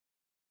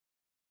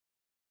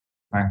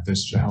fact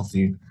there's such a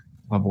healthy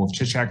level of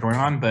chit chat going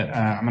on, but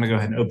I'm going to go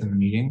ahead and open the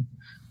meeting.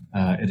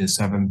 It is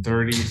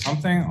 7:30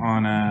 something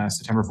on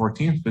September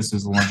 14th. This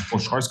is the Lawrence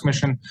Cultural Arts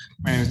Commission.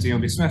 My name is Daniel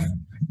B. Smith.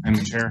 I'm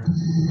the chair,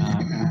 and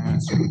I'm going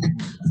to start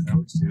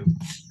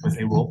with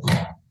a roll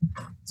call.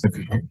 So if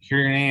you hear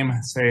your name,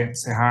 say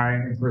hi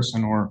in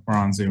person or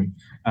on Zoom.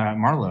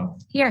 Marlo.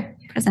 Here,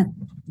 present.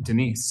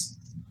 Denise.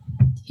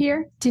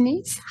 Here,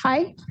 Denise.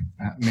 Hi.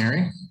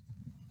 Mary.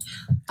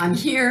 I'm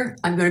here.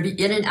 I'm going to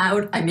be in and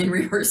out. I'm in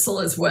rehearsal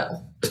as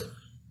well.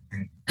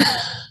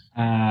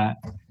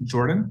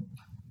 Jordan.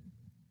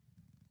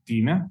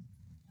 Dina.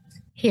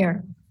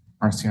 Here.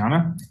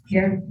 Marciana.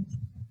 Here.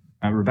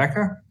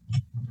 Rebecca.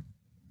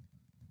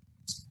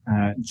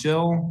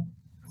 Jill.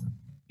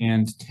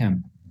 And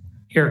Tim.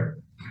 Here.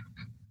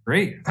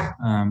 Great.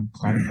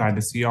 Glad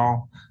to see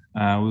y'all.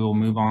 We will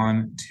move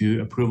on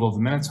to approval of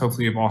the minutes.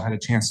 Hopefully you've all had a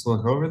chance to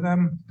look over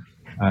them.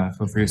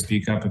 Feel free to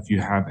speak up if you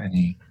have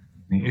any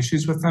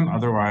issues with them.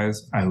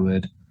 Otherwise, I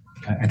would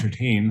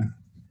entertain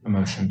a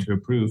motion to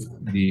approve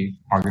the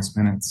August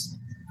minutes.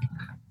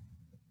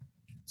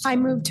 I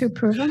move to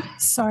approve them.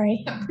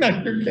 Sorry. No,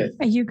 you're good.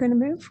 Are you going to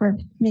move or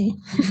me?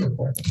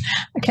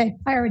 Okay,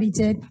 I already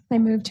did. I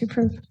moved to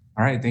approve.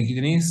 All right. Thank you,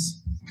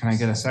 Denise. Can I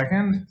get a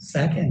second?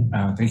 Second.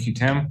 Thank you,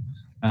 Tim.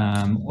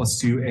 Let's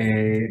do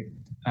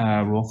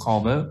a roll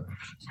call vote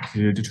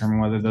to determine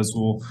whether those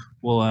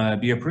will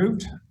be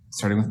approved,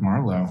 starting with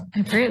Marlo.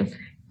 Approve.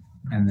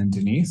 And then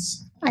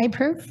Denise. I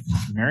approve.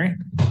 Mary.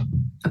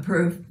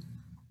 Approve.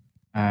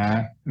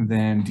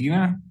 Then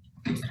Dina.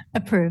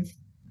 Approve.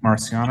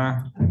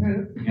 Marciana.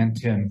 Approve. And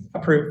Tim.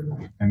 Approve.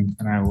 And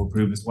I will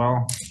approve as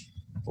well.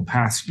 We'll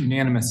pass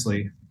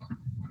unanimously.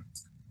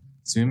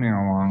 Zooming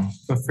along.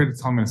 Feel free to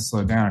tell me to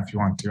slow down if you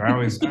want to. I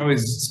always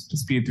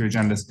speed through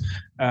agendas.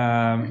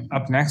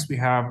 Up next, we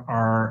have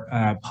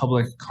our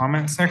public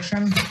comment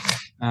section.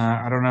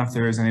 I don't know if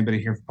there is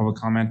anybody here for public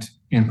comment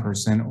in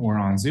person or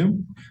on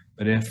Zoom,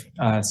 but if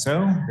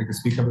so, they can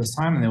speak up this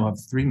time and they will have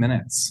 3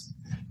 minutes.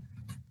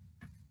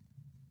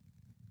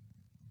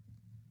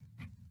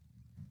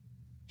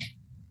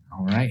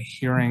 All right,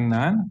 hearing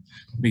none,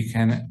 we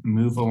can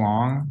move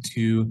along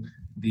to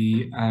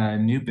the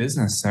new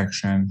business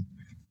section.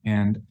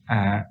 And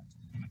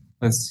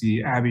let's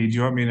see, Abby, do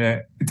you want me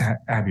to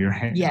Abby, your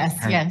hand? Yes,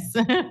 yes.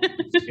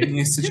 It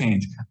needs to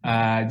change. Do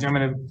you want me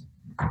to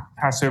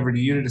pass over to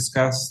you to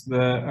discuss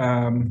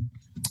the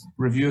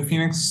review of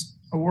Phoenix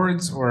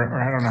Awards,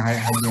 or I don't know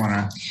how do you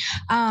want to?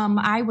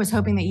 I was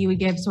hoping that you would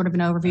give sort of an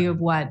overview of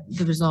what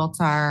the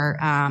results are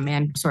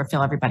and sort of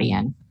fill everybody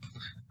in.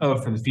 Oh,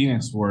 for the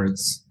Phoenix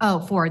Awards. Oh,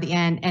 for the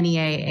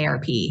NEA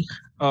ARP.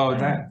 Oh,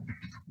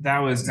 that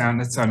was down.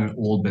 That's on an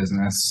old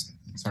business.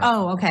 Sorry.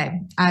 Oh, okay.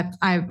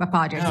 I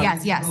apologize. No,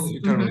 yes.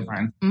 You're totally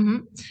fine.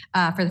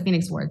 Mm-hmm. For the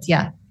Phoenix Awards,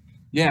 yeah.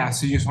 Yeah.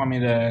 So you just want me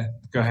to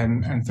go ahead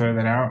and throw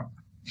that out?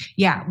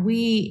 Yeah,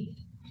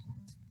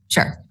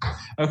 sure.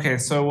 Okay.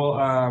 So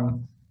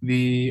we'll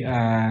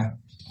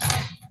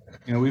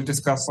we've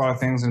discussed a lot of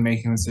things in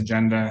making this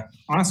agenda.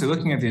 Honestly,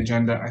 looking at the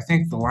agenda, I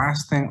think the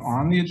last thing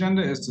on the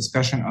agenda is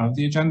discussion of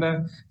the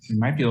agenda. It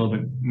might be a little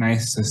bit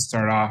nice to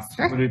start off.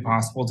 Sure. Would it be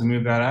possible to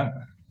move that up?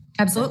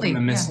 Absolutely. In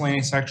the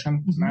miscellaneous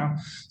section now.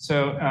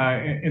 So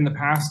in the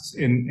past,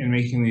 in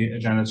making the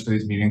agendas for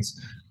these meetings,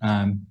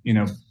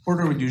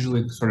 Porter would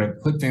usually sort of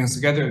put things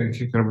together and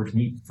kick it over to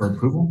me for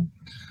approval.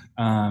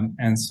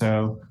 And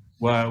so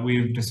what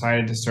we've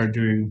decided to start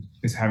doing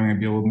is having it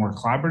be a little more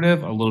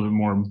collaborative, a little bit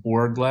more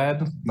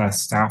board-led,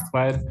 less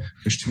staff-led,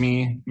 which to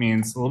me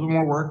means a little bit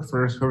more work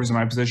for whoever's in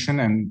my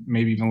position and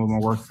maybe even a little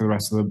more work for the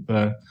rest of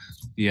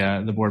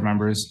the board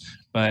members.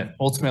 But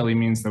ultimately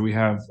means that we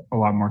have a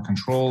lot more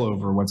control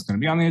over what's going to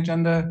be on the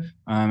agenda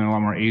and a lot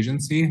more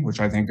agency,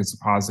 which I think is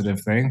a positive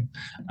thing.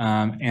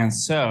 And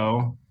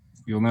so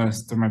you'll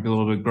notice there might be a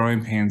little bit of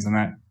growing pains in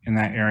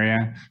that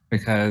area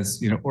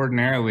because,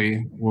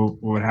 ordinarily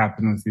what would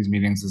happen with these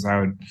meetings is I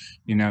would,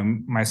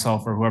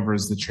 myself or whoever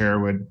is the chair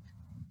would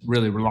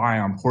really rely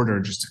on Porter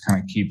just to kind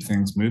of keep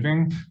things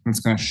moving. And it's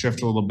going to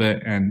shift a little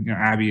bit and,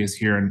 Abby is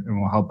here and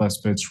will help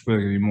us, but it's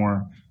really going to be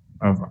more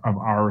of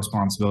our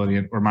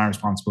responsibility or my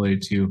responsibility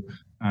to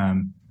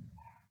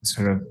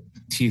sort of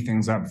tee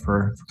things up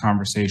for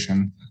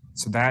conversation.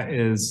 So that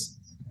is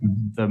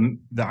the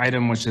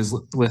item which is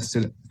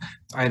listed,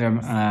 item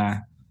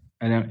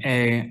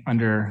A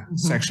under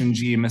section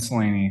G,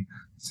 miscellany.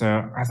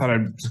 So I thought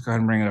I'd just go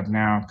ahead and bring it up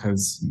now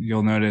because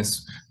you'll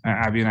notice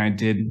Abby and I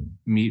did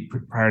meet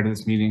prior to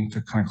this meeting to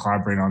kind of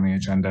collaborate on the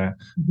agenda,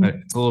 but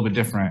it's a little bit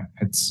different.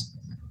 It's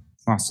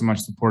not so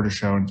much the Porter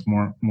show, it's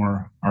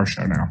more our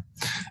show now.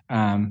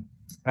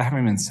 That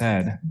having been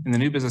said, in the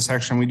new business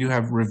section, we do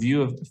have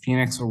review of the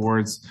Phoenix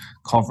Awards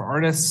call for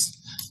artists,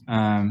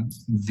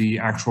 the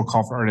actual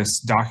call for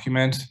artists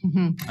document,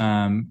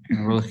 and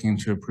we're looking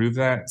to approve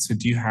that. So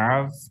do you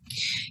have?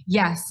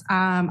 Yes,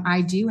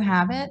 I do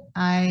have it.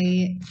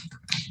 I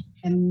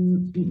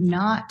am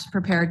not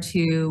prepared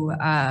to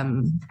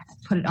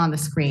put it on the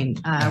screen,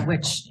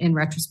 which in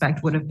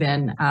retrospect would have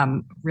been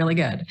really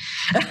good.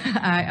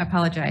 I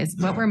apologize.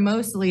 What we're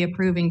mostly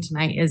approving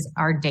tonight is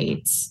our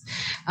dates.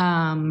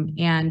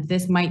 And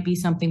this might be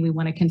something we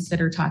want to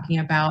consider talking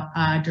about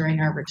during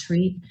our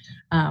retreat,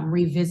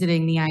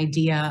 revisiting the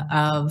idea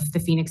of the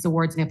Phoenix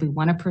Awards and if we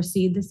want to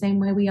proceed the same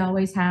way we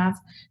always have.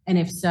 And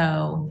if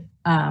so,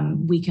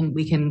 we can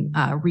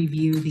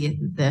review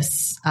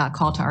this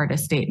call to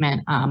artist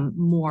statement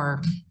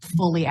more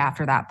fully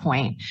after that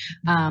point.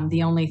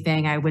 The only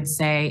thing I would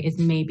say is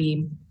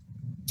maybe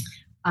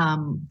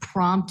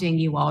prompting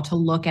you all to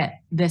look at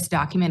this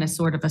document as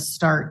sort of a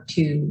start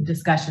to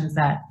discussions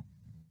that,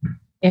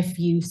 if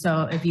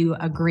you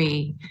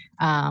agree,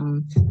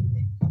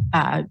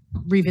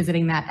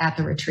 revisiting that at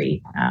the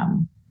retreat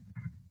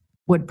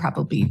would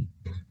probably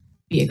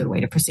be a good way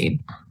to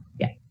proceed.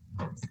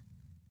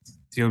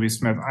 DLB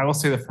Smith, I will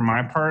say that for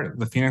my part,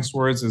 the Phoenix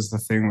Awards is the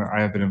thing that I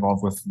have been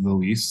involved with the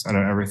least out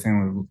of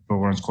everything the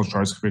Lawrence Cultural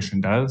Arts Commission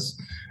does.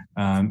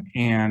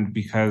 And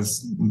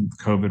because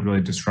COVID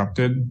really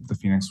disrupted the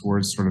Phoenix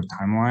Awards sort of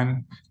timeline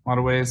in a lot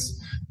of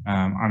ways,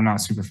 I'm not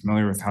super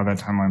familiar with how that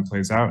timeline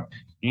plays out.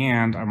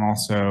 And I'm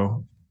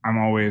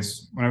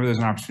always, whenever there's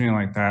an opportunity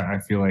like that, I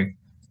feel like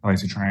I like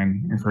to try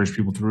and encourage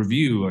people to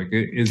review, like,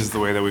 is this the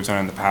way that we've done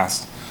in the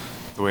past,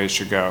 the way it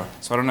should go?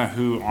 So I don't know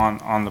who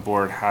on the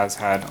board has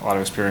had a lot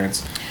of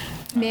experience.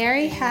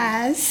 Mary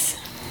has.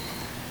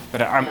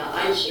 But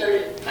I shared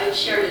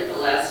it the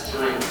last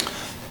time.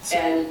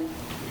 And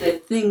the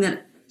thing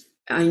that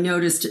I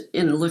noticed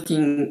in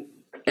looking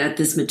at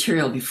this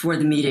material before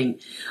the meeting,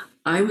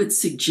 I would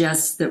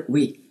suggest that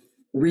we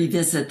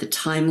revisit the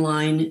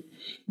timeline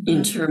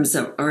in terms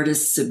of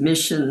artist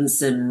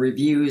submissions and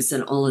reviews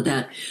and all of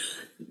that.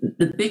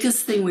 The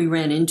biggest thing we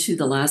ran into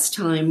the last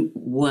time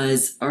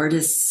was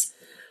artists,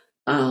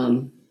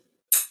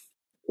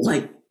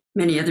 like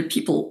many other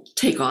people,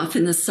 take off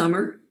in the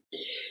summer.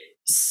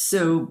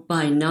 So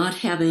by not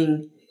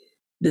having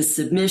the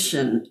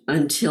submission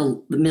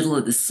until the middle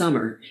of the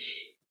summer,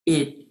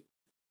 it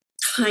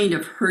kind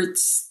of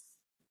hurts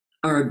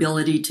our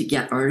ability to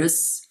get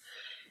artists.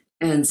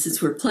 And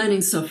since we're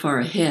planning so far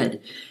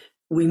ahead,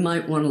 we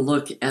might want to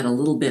look at a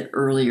little bit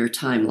earlier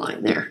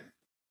timeline there,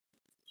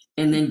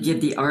 and then give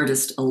the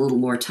artist a little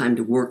more time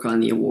to work on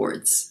the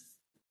awards.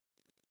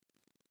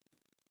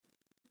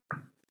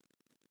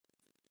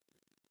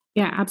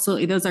 Yeah,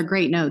 absolutely. Those are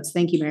great notes.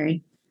 Thank you,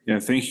 Mary. yeah,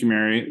 thank you,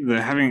 Mary.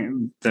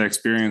 Having the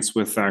experience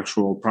with the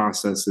actual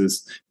process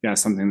is,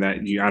 something that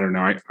I don't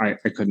know, I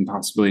couldn't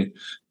possibly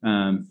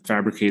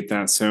fabricate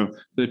that. So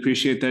I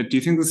appreciate that. Do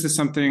you think this is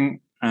something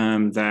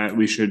that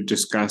we should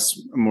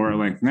discuss more at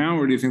length now,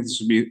 or do you think this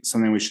would be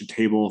something we should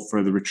table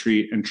for the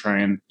retreat and try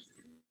and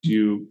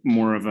do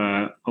more of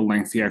a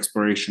lengthy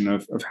exploration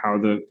of how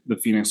the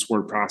Phoenix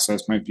Award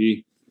process might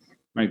be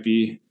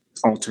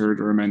altered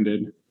or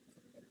amended?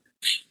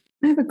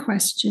 I have a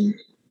question,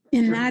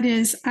 and Sure. that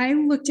is, I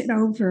looked it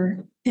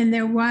over, and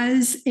there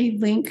was a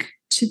link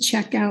to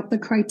check out the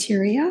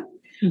criteria.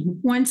 Mhm.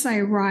 Once I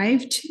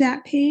arrived to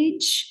that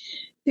page,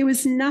 there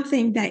was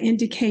nothing that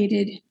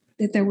indicated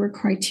that there were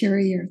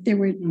criteria. There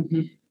were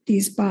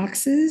these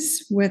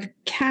boxes with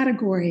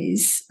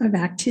categories of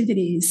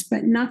activities,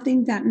 but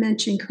nothing that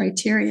mentioned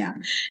criteria.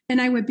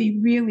 And I would be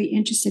really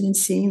interested in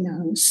seeing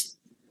those.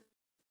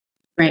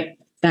 Right.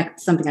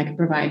 That's something I could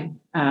provide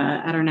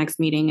at our next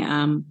meeting,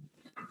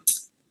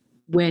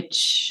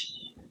 which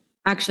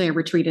actually a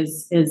retreat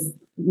is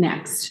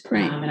next.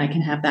 Right. And I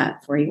can have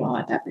that for you all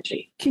at that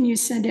retreat. Can you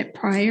send it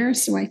prior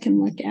so I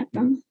can look at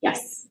them?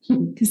 Yes.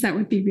 Because that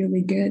would be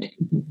really good.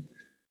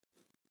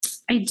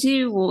 I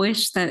do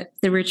wish that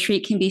the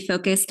retreat can be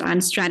focused on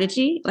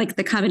strategy, like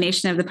the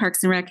combination of the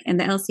Parks and Rec and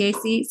the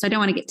LCAC. So I don't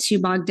want to get too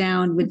bogged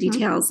down with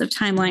details of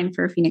timeline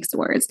for Phoenix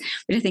Awards,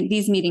 but I think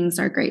these meetings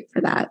are great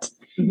for that.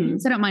 So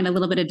I don't mind a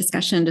little bit of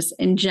discussion just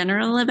in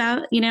general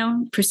about,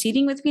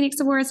 proceeding with Phoenix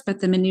Awards, but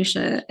the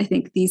minutia, I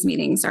think these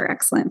meetings are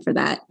excellent for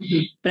that.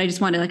 But I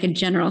just wanted like a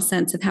general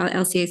sense of how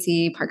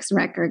LCAC, Parks and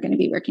Rec are going to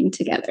be working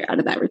together out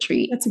of that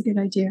retreat. That's a good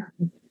idea.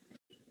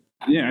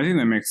 Yeah, I think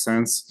that makes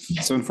sense.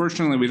 So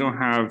unfortunately, we don't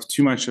have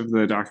too much of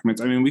the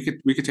documents. I mean, we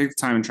could take the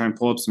time and try and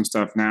pull up some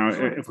stuff now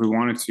if we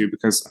wanted to,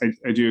 because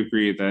I do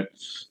agree that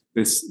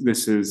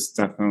this is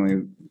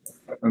definitely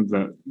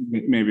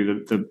maybe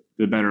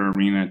the better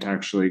arena to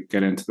actually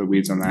get into the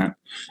weeds on that.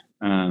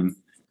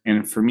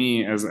 And for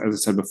me, as I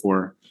said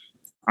before,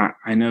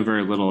 I know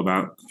very little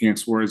about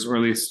Phoenix Awards, or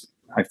at least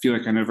I feel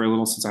like I know very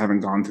little since I haven't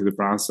gone through the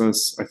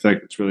process. I feel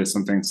like it's really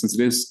something, since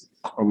it is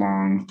a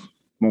long,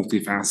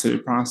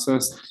 multifaceted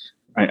process,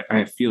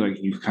 I feel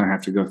like you kind of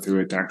have to go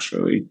through it to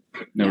actually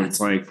know what it's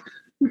like.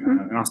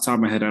 And off the top of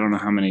my head, I don't know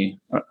how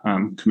many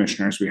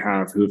commissioners we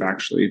have who have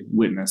actually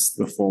witnessed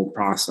the full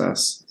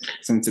process.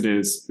 Since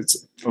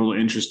it's a little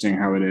interesting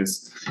how it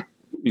is.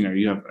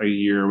 You have a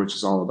year which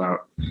is all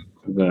about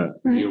the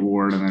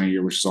award, and then a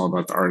year which is all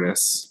about the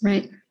artists.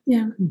 Right.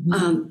 Yeah.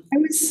 Um,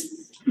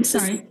 I'm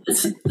sorry.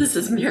 This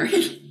is Mary.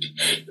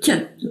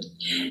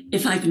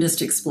 If I can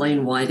just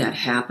explain why that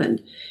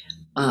happened.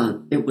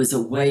 it was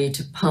a way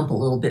to pump a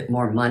little bit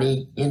more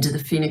money into the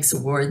Phoenix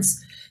Awards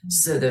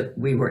so that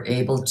we were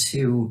able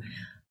to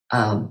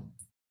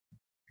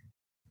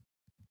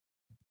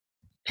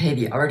pay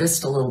the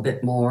artist a little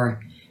bit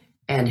more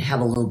and have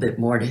a little bit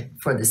more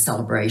for the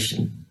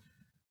celebration.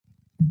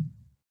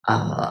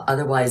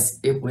 Otherwise,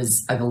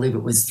 I believe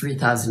it was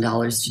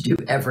 $3,000 to do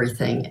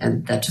everything,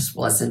 and that just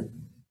wasn't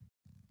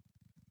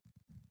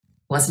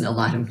a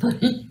lot of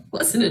money,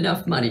 wasn't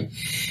enough money.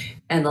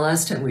 And the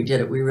last time we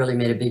did it, we really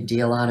made a big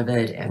deal out of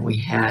it, and we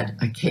had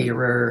a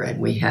caterer, and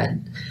we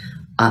had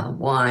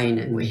wine,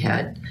 and we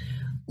had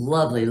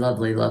lovely,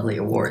 lovely, lovely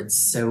awards.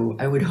 So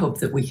I would hope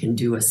that we can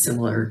do a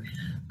similar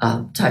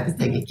type of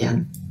thing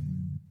again.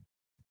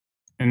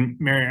 And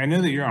Mary, I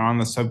know that you're on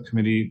the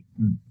subcommittee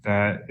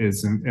that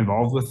is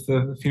involved with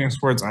the Phoenix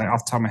Awards.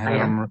 Off the top of my head, I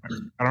don't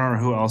remember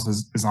who else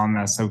is on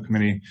that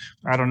subcommittee.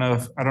 I don't know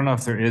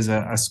if there is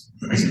a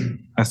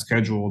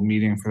scheduled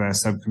meeting for that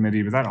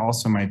subcommittee, but that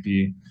also might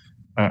be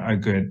a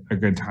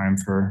good time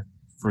for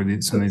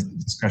some of these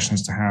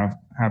discussions to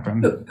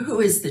happen.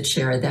 Who is the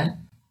chair of that?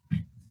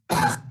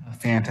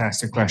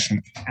 Fantastic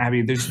question,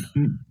 Abby. There's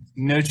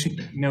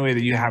no way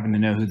that you happen to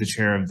know who the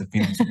chair of the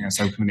Phoenix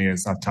subcommittee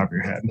is off the top of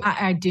your head.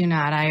 I do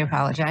not. I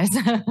apologize.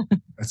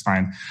 That's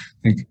fine.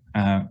 I think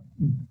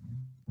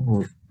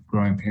we're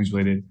growing pains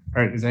related.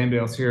 All right. Is anybody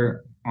else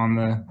here on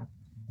the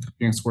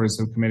Phoenix Awards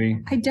subcommittee?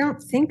 I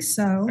don't think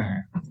so,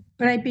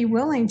 but I'd be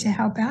willing to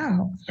help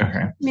out. Okay.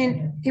 I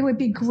mean, it would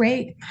be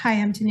great. Hi,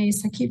 I'm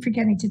Denise. I keep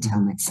forgetting to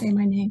say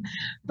my name.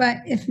 But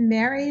if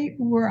Mary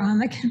were on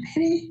the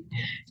committee,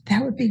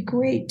 that would be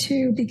great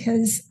too,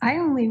 because I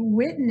only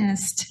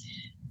witnessed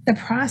the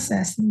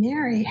process.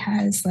 Mary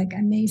has like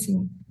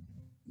amazing,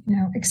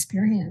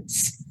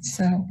 experience.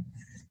 So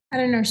I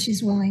don't know if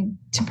she's willing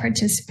to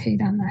participate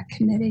on that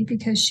committee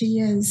because she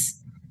is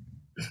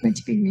going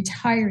to be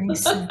retiring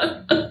soon.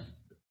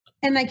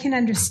 And I can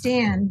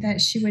understand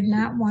that she would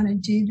not want to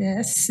do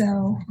this.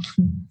 So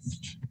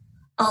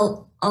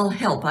I'll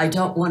help. I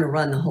don't want to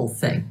run the whole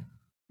thing.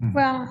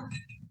 Well,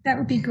 that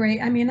would be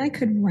great. I mean, I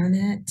could run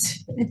it.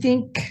 I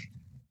think,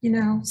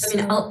 So. I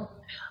mean,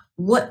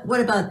 what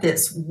about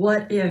this?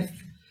 What if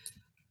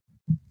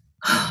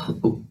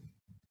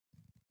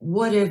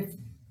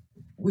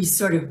we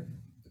sort of,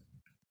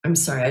 I'm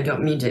sorry, I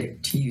don't mean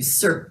to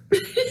usurp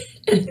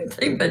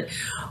anything, but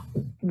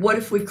what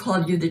if we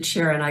called you the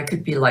chair and I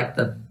could be like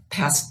the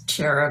past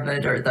chair of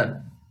it or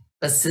the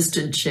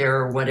assistant chair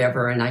or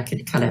whatever, and I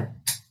could kind of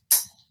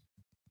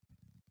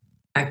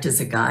act as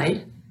a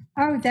guide?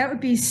 Oh, that would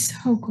be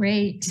so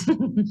great.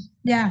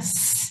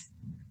 Yes.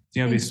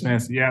 DLB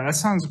Smith. Yeah, that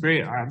sounds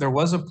great. There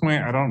was a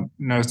point, I don't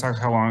know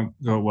exactly how long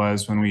ago it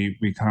was, when we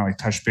kind of like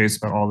touched base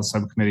about all the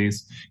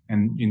subcommittees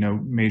and,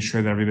 made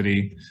sure that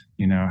everybody,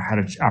 had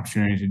an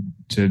opportunity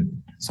to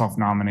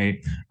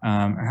self-nominate.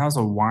 And that was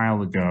a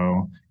while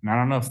ago. And I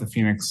don't know if the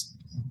Phoenix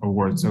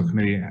Awards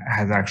subcommittee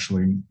has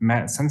actually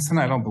met since then.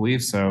 I don't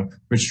believe so,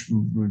 which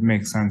would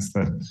make sense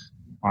that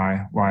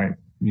why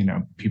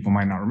people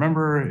might not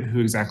remember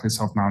who exactly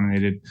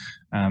self-nominated.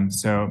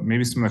 So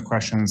maybe some of the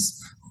questions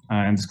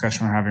and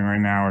discussion we're having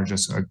right now are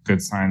just a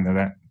good sign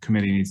that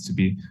committee needs to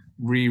be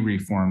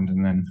reformed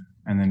and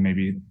then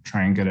maybe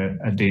try and get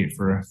a date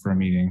for a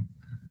meeting.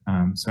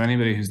 So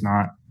anybody who's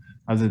not,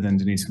 other than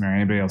Denise and Mary,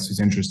 anybody else who's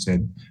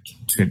interested,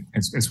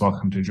 it's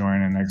welcome to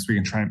join. And next we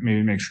can try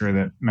maybe make sure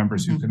that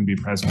members who couldn't be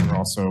present are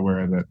also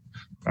aware that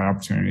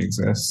opportunity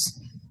exists.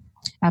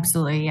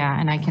 Absolutely. Yeah.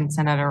 And I can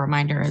send out a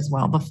reminder as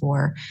well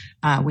before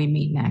we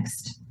meet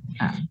next.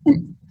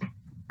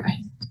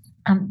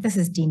 This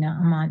is Dina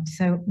Amont.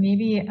 So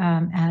maybe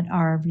at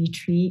our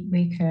retreat,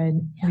 we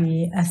could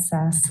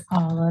reassess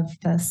all of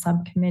the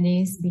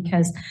subcommittees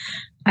because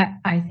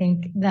I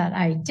think that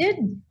I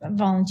did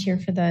volunteer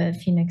for the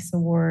Phoenix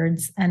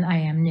Awards and I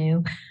am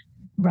new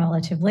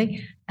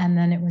relatively. And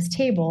then it was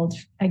tabled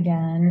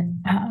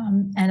again.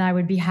 And I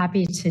would be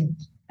happy to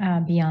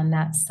be on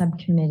that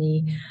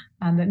subcommittee.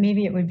 But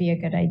maybe it would be a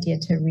good idea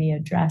to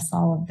readdress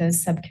all of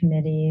those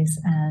subcommittees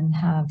and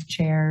have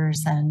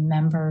chairs and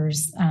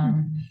members.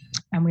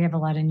 And we have a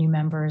lot of new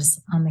members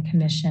on the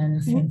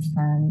commission since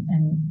then,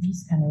 and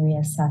just kind of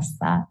reassess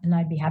that. And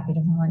I'd be happy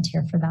to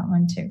volunteer for that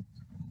one too.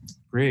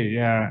 Great,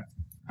 yeah.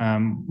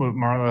 What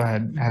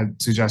Marla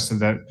had suggested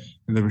that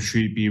the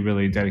retreat be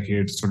really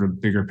dedicated to sort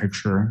of bigger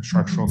picture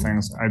structural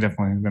things. I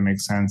definitely think that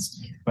makes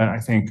sense. But I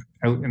think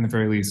in the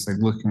very least, like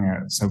looking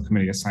at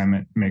subcommittee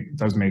assignment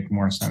does make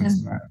more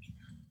sense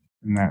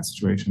in that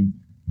situation.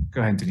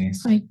 Go ahead,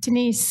 Denise. Hi,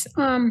 Denise.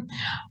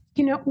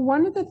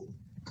 One of the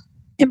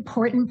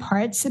important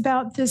parts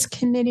about this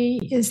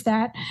committee is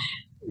that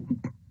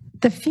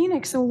the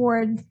Phoenix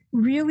Award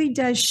really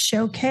does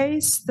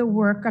showcase the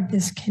work of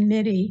this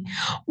committee.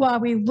 While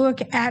we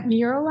look at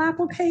mural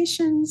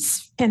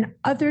applications and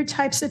other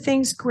types of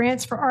things,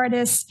 grants for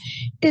artists,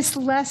 it's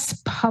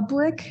less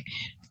public.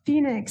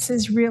 Phoenix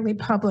is really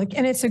public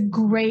and it's a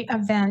great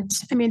event.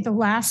 I mean, the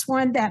last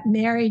one that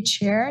Mary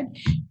chaired,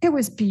 it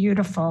was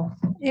beautiful.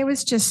 It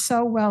was just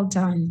so well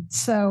done.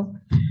 So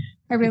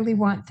I really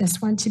want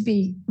this one to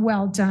be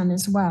well done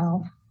as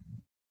well.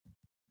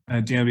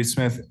 DLB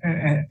Smith,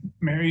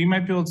 Mary, you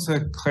might be able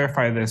to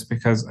clarify this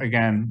because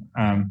again,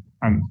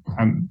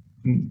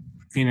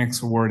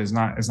 Phoenix Award is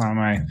not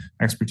my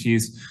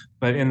expertise,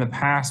 but in the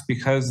past,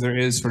 because there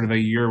is sort of a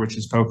year which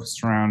is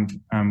focused around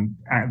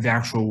the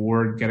actual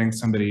award, getting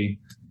somebody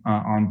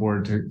on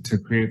board to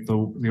create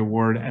the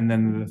award, and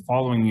then the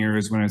following year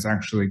is when it's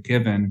actually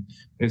given.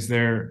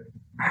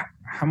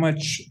 How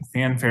much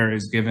fanfare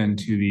is given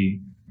to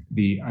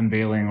the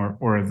unveiling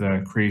or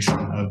the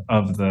creation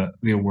of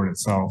the award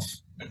itself?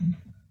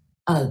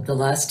 The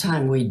last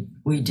time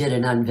we did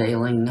an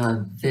unveiling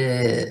of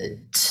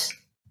it,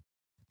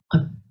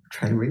 I'm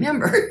trying to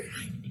remember.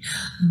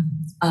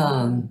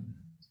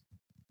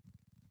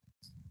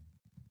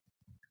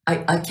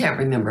 I can't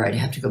remember. I'd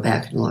have to go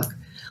back and look.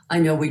 I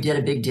know we did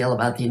a big deal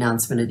about the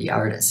announcement of the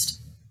artist.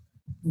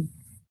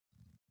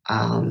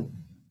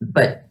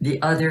 But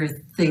the other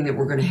thing that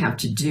we're going to have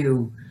to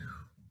do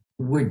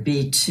would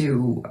be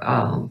to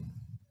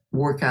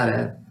work out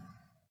a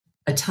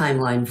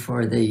timeline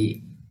for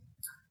the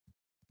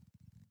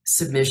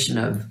submission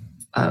of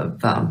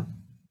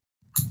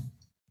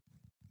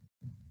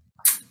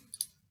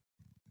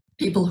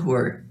people who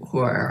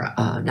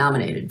are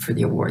nominated for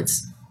the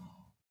awards.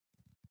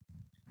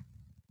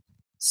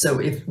 So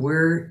if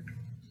we're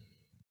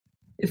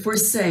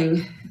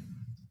saying,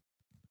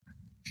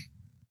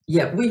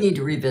 yeah, we need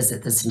to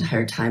revisit this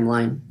entire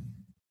timeline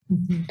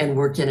and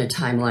work in a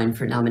timeline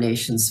for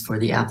nominations for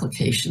the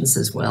applications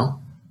as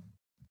well.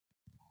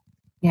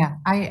 Yeah,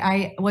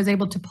 I was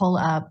able to pull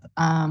up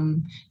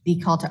the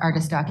call to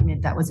artist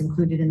document that was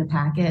included in the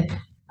packet.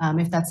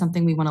 If that's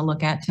something we want to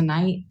look at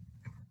tonight,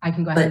 I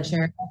can go ahead and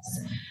share it.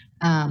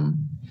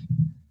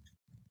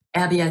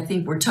 Abby, I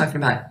think we're talking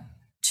about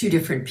two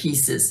different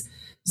pieces.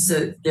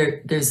 So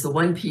there's the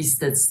one piece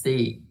that's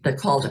the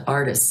call to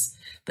artists,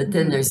 but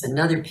then there's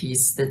another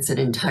piece that's an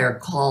entire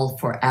call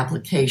for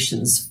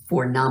applications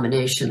for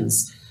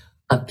nominations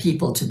of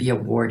people to be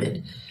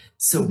awarded.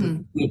 So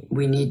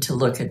we need to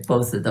look at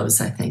both of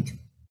those, I think.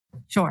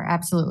 Sure,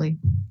 absolutely.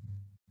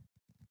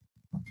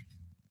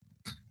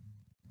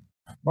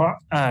 Well,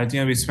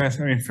 DLB Smith,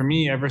 I mean, for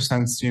me, ever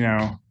since,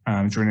 joining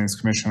this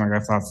commission, like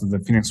I thought that the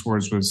Phoenix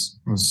Awards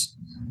was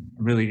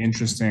a really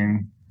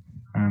interesting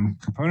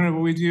component of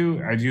what we do.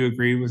 I do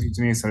agree with you,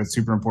 Denise, that it's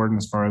super important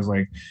as far as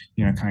kind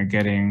of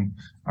getting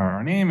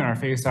our name and our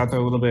face out there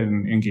a little bit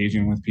and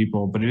engaging with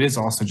people, but it is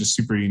also just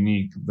super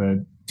unique.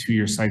 The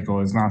 2-year cycle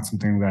is not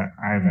something that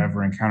I've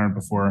ever encountered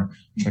before,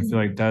 which I feel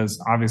like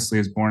obviously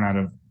is born out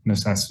of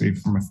necessity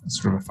from a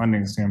sort of a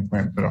funding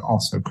standpoint, but it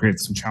also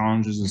creates some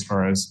challenges as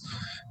far as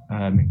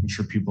making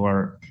sure people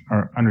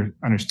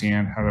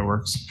understand how that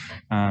works.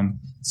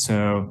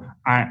 So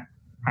I,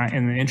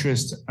 in the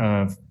interest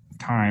of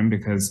time,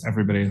 because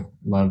everybody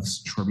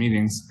loves short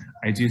meetings,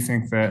 I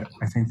think that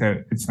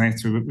it's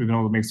nice we've been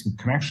able to make some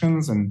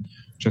connections and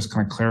just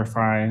kind of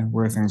clarify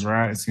where things are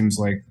at. It seems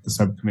like the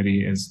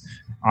subcommittee is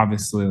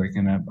obviously like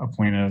in a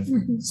point of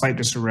slight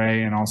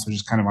disarray and also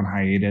just kind of on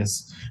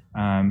hiatus.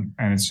 And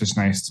it's just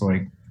nice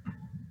to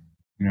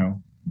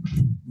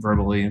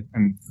verbally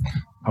and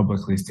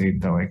publicly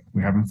state that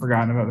we haven't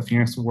forgotten about the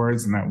Phoenix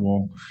Awards and that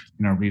we'll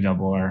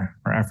redouble our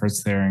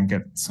efforts there and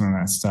get some of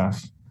that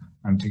stuff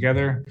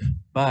together.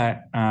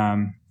 But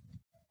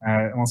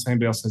unless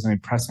anybody else has any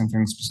pressing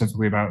things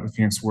specifically about the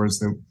Phoenix Awards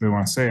that they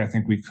want to say, I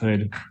think we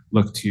could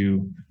look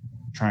to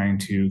trying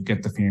to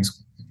get the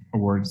Phoenix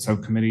Award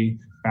subcommittee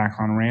back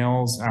on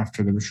rails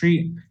after the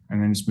retreat,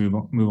 and then just move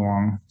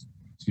along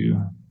to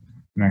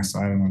the next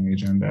item on the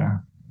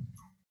agenda.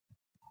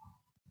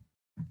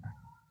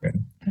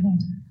 Good.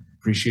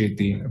 Appreciate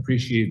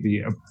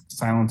the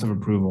silence of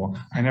approval.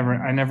 I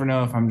never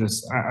know if I'm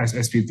just I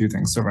speed through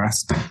things so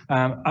fast.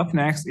 Up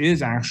next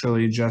is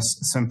actually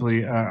just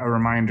simply a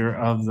reminder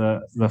of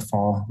the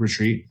fall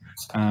retreat.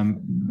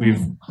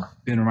 We've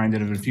been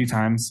reminded of it a few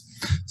times.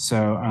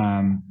 So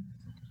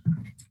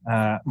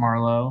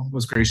Marlo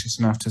was gracious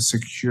enough to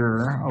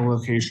secure a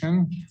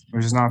location,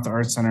 which is not the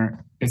Art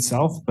Center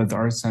itself, but the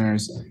Art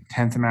Center's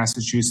 10th in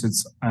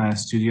Massachusetts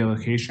studio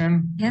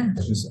location,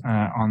 which is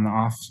on the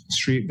off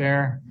street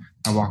there.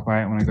 I walk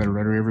by it when I go to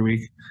Rotary every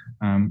week.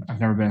 I've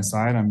never been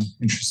inside. I'm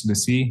interested to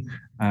see,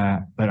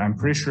 but I'm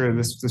pretty sure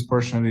this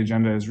portion of the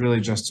agenda is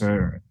really just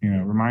to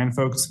remind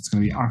folks it's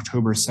going to be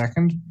October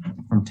 2nd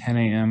from 10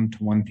 a.m.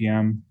 to 1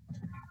 p.m.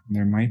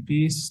 There might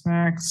be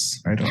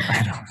snacks. I don't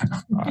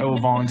know. I will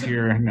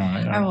volunteer. No,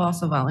 I will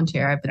also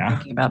volunteer. I've been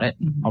thinking about it.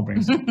 I'll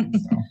bring something.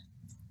 So.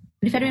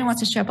 But if anyone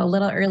wants to show up a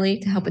little early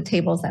to help with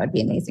tables, that would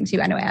be amazing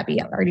too. I know Abby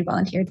already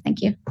volunteered.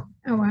 Thank you.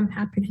 Oh, I'm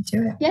happy to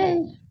do it.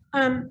 Yay.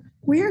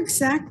 Where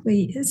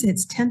exactly is it?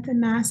 It's 10th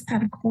and Mass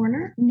at a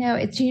corner?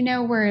 No, do you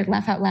know where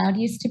Laugh Out Loud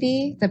used to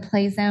be? The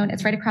play zone.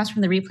 It's right across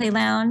from the Replay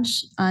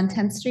Lounge on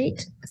 10th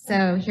Street.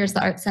 So here's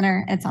the Art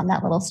Center. It's on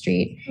that little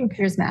street. Okay.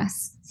 Here's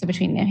Mass. So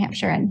between New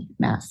Hampshire and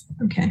Mass.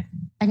 Okay.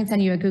 I can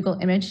send you a Google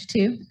image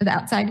too of the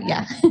outside.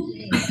 Yeah.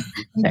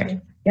 Sure.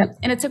 Yep.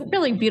 And it's a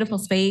really beautiful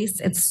space.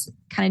 It's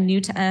kind of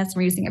new to us.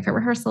 We're using it for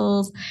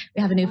rehearsals.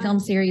 We have a new film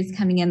series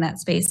coming in that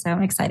space. So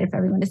I'm excited for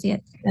everyone to see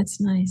it.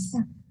 That's nice.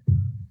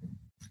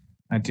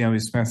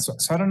 DLB Smith.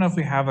 So I don't know if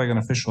we have like an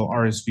official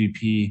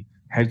RSVP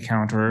head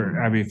count,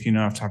 or Abby, if you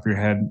know off the top of your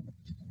head,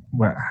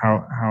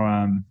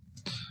 how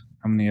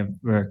many of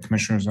the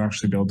commissioners will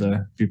actually be able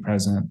to be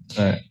present.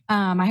 But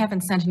I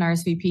haven't sent an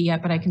RSVP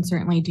yet, but I can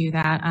certainly do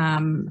that.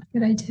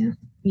 Good idea.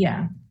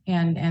 Yeah.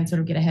 And sort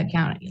of get a head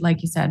count,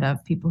 like you said,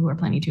 of people who are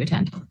planning to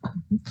attend.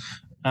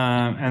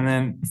 And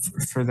then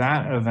for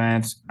that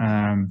event,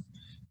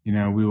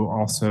 we will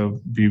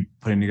also be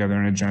putting together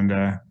an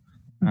agenda.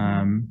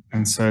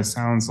 And so it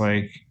sounds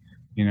like,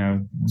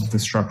 the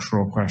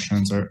structural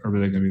questions are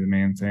really going to be the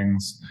main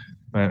things.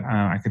 But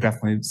I could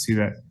definitely see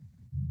that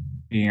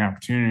being an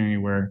opportunity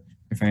where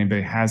if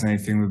anybody has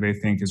anything that they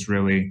think is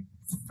really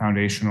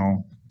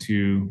foundational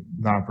to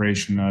the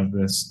operation of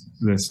this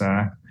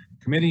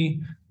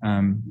committee,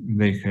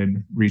 they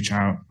could reach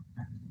out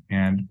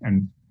and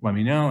let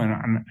me know,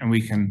 and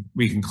we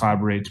can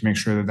collaborate to make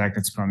sure that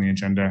gets put on the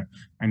agenda.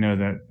 I know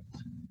that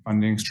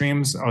funding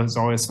streams is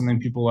always something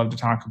people love to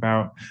talk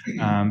about,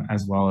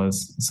 as well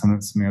as some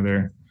of the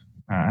other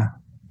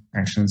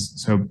actions.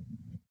 So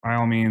by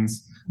all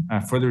means,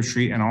 for the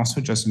retreat and also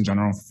just in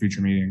general for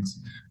future meetings,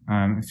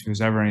 if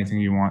there's ever anything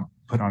you want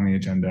put on the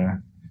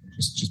agenda,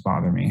 just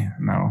bother me.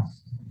 No,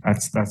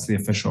 that's the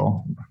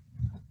official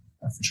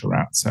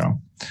route. So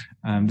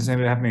does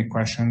anybody have any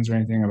questions or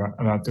anything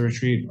about the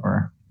retreat,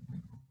 or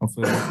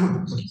hopefully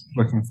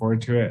looking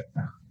forward to it?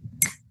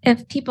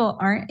 If people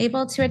aren't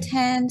able to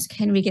attend,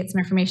 can we get some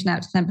information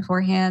out to them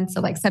beforehand? So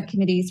like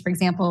subcommittees, for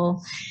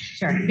example.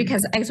 Sure.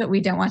 Because I guess what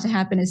we don't want to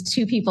happen is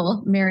 2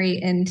 people, Mary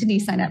and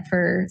Denise, sign up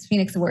for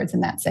Phoenix Awards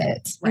and that's it.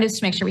 Right. And just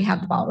to make sure we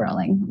have the ball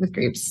rolling with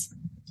groups.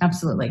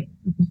 Absolutely.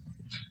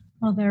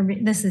 Well,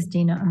 this is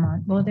Dina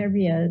Amont. Will there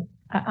be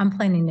I'm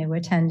planning to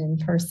attend in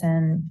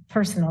person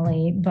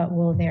personally, but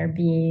will there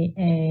be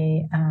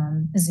a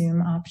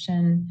Zoom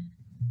option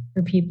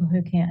for people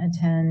who can't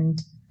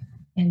attend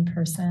in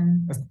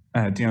person?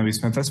 DLB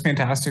Smith, that's a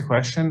fantastic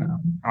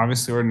question.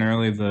 Obviously,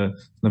 ordinarily the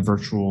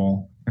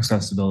virtual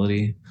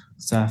accessibility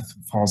stuff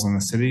falls on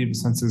the city, but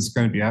since it's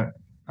going to be at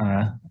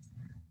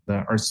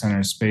the Arts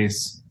Center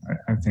space,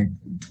 I think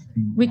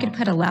we could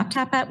put a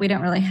laptop up. We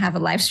don't really have a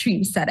live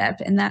stream set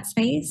up in that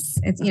space.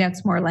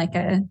 It's more like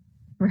a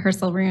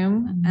rehearsal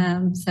room.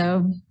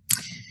 So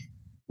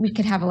we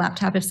could have a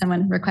laptop if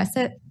someone requests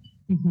it.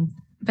 Mm-hmm.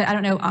 But I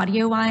don't know,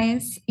 audio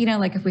wise,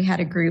 like if we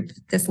had a group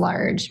this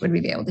large, would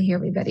we be able to hear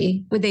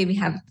everybody? Would they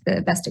have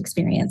the best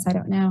experience? I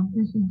don't know.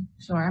 Mm-hmm.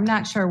 Sure. I'm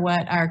not sure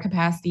what our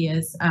capacity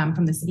is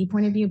from the city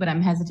point of view, but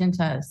I'm hesitant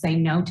to say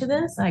no to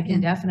this. I can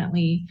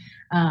definitely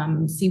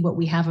see what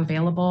we have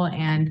available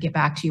and get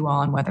back to you all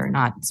on whether or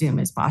not Zoom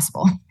is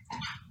possible.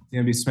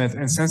 DLB Smith,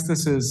 and since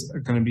this is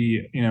going to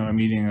be, a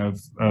meeting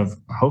of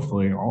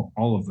hopefully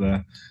all of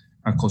the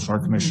cultural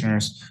art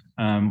commissioners,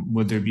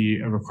 would there be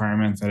a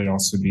requirement that it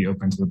also be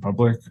open to the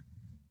public?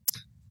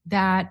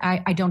 That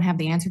I don't have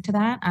the answer to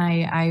that.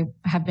 I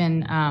have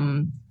been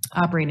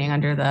operating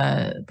under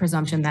the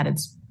presumption that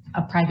it's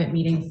a private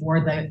meeting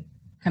for the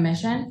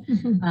commission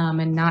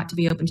and not to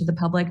be open to the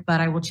public, but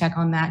I will check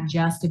on that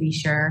just to be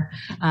sure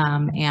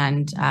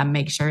and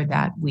make sure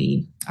that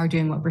we are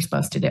doing what we're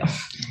supposed to do.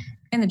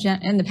 In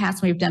the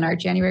past, when we've done our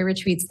January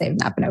retreats, they've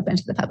not been open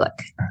to the public.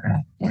 Okay.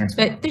 Yeah.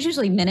 But there's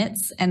usually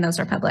minutes and those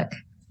are public.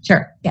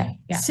 Sure. Yeah.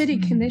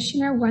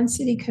 One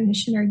city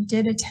commissioner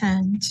did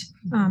attend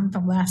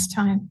the last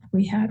time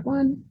we had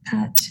one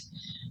at,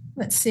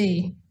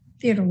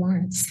 Theodore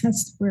Lawrence.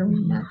 That's where we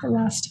met the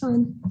last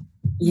time.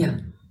 Yeah.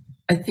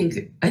 I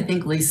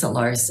think Lisa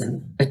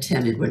Larson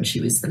attended when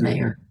she was the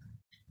mayor.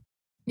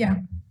 Yeah.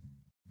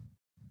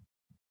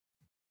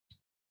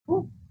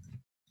 Cool.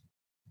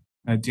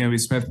 DLB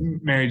Smith,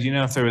 Mary, do you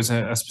know if there was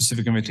a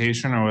specific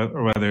invitation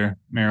or whether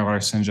Mayor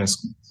Larson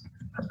just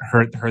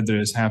heard that it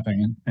was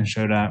happening and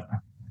showed up?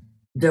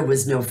 There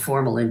was no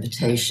formal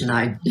invitation.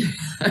 I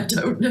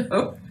don't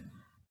know.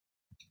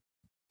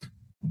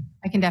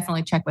 I can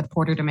definitely check with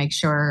Porter to make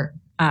sure,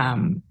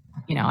 I'm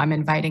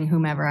inviting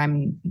whomever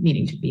I'm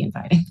needing to be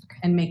inviting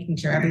and making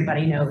sure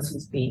everybody knows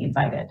who's being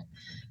invited.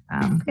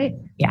 Great.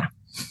 Yeah.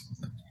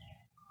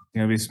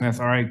 DLB Smith,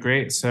 all right,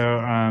 great. So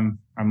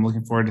I'm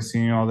looking forward to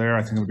seeing you all there.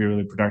 I think it'll be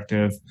really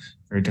productive,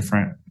 very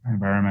different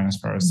environment as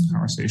far as the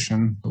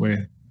conversation, the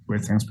way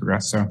things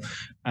progress. So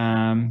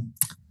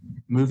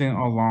moving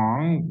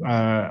along,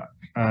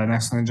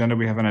 next on the agenda,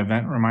 we have an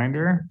event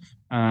reminder.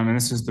 And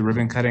this is the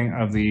ribbon cutting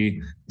of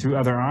the Through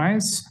Other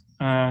Eyes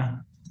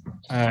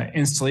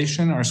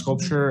installation or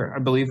sculpture. I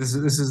believe this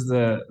is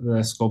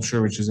the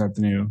sculpture which is at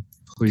the new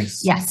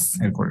police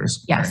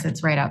headquarters. Yes,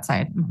 it's right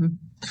outside. Mm-hmm.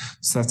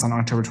 So that's on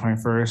October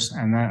 21st.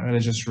 And that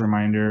is just a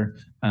reminder.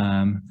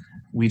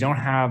 We don't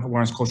have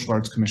Lawrence Cultural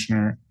Arts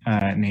Commissioner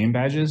name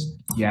badges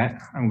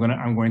yet. I'm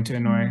going to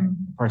annoy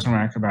Parks and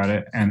Rec about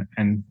it.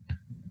 And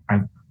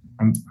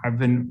I've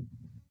been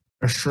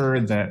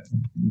assured that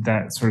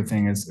that sort of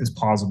thing is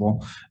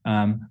plausible.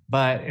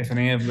 But if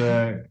any of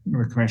the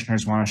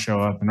commissioners want to show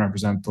up and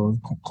represent the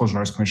Cultural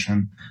Arts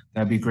Commission,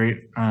 that'd be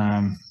great.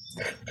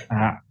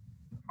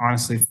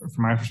 Honestly,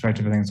 from my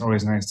perspective, I think it's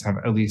always nice to have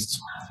at least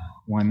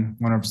one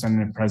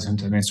representative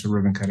present at any sort of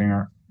ribbon cutting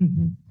or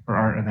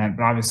art event.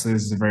 But obviously,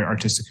 this is a very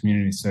artistic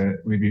community, so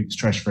we'd be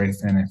stretched very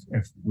thin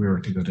if we were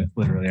to go to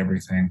literally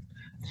everything.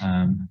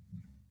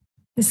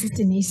 This is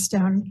Denise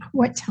Stone.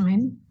 What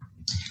time?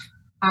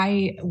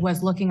 I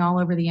was looking all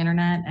over the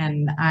internet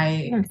and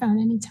I haven't found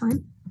any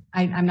time.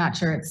 I'm not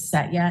sure it's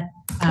set yet.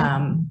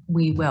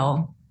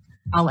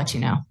 I'll let you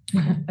know.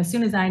 As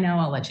soon as I know,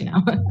 I'll let you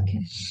know.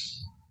 Okay.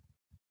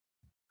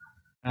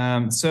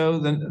 So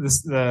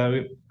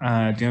the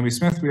DLB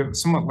Smith, we have a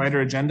somewhat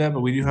lighter agenda,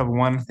 but we do have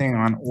one thing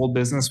on old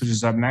business, which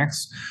is up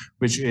next,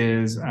 which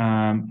is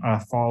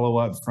a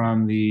follow-up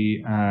from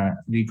the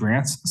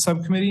grants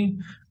subcommittee.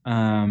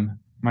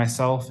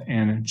 Myself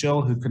and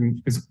Jill, who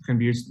couldn't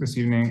be this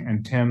evening,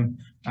 and Tim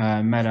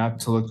met up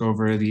to look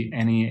over the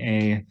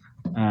NEA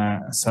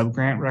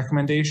subgrant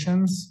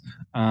recommendations,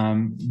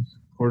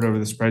 poured over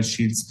the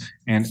spreadsheets,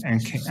 and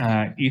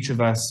each of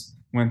us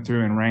went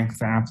through and ranked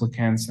the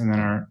applicants, and then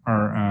our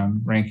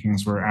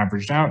rankings were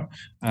averaged out,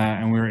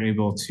 and we were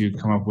able to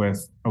come up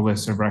with a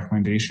list of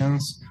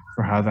recommendations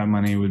for how that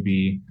money would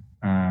be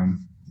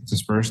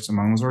dispersed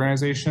among those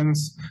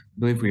organizations. I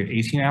believe we had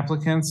 18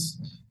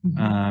 applicants.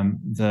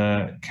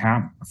 The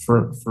cap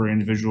for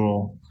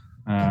individual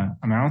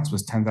amounts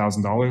was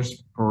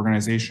 $10,000 per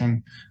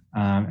organization,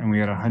 and we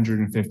had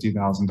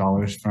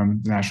 $150,000 from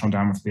the National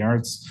Endowment for the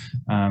Arts,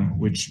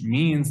 which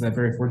means that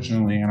very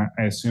fortunately, and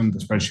I assume the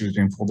spreadsheet was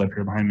being pulled up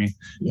here behind me,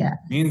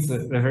 means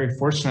that very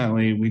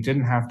fortunately we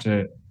didn't have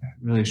to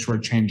really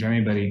shortchange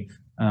anybody.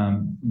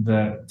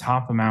 The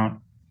top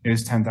amount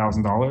is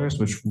 $10,000,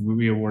 which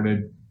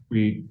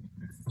we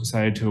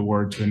decided to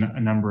award to a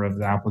number of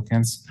the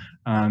applicants,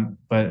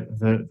 but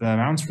the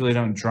amounts really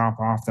don't drop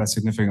off that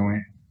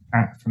significantly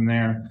from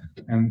there.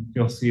 And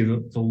you'll see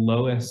the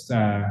lowest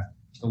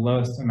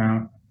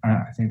amount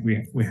I think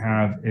we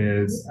have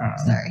is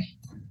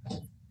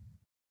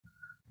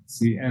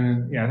see,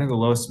 and yeah, I think the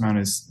lowest amount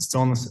is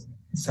still in the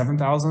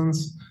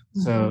 7,000s.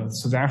 So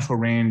the actual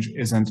range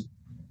isn't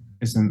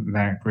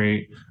that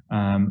great,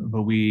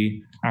 but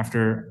we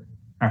after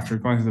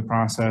going through the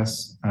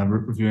process of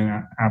reviewing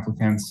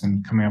applicants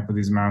and coming up with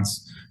these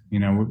amounts,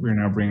 we're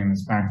now bringing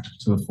this back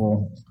to the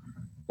full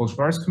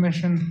Cultural Arts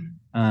Commission,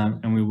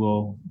 and we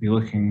will be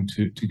looking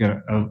to get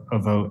a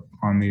vote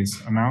on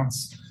these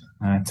amounts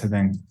to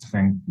then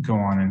go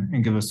on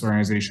and give us to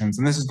organizations.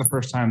 And this is the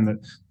first time that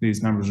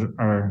these numbers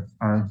are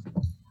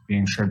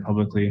being shared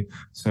publicly.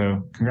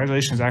 So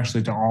congratulations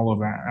actually to all of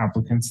the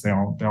applicants. They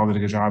all did a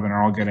good job and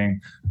are all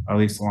getting at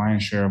least the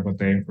lion's share of what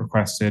they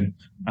requested.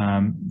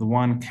 The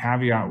one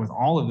caveat with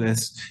all of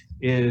this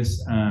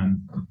is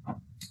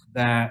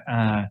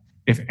that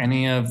if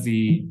any of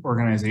the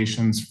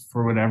organizations,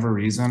 for whatever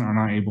reason, are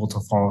not able to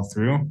follow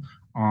through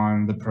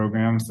on the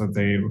programs that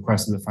they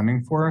requested the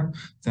funding for,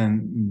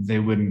 then they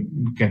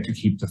wouldn't get to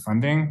keep the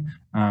funding.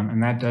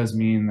 And that does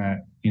mean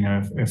that,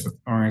 if an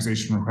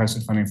organization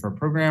requested funding for a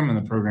program and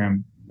the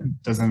program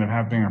doesn't end up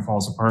happening or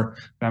falls apart,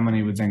 that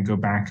money would then go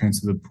back into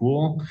the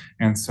pool.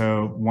 And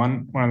so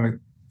one of the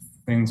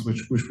things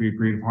which we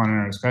agreed upon in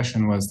our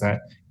discussion was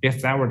that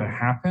if that were to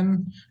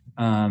happen,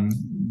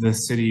 the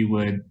city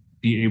would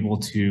be able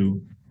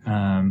to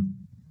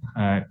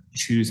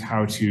choose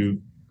how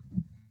to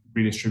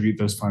redistribute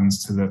those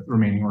funds to the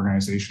remaining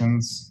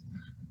organizations.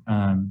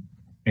 I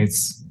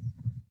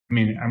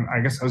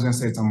guess I was going to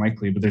say it's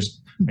unlikely, but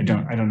I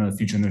don't know the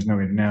future, and there's no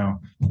way to know.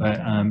 But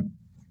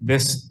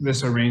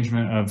this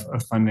arrangement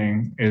of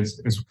funding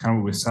is kind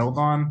of what we settled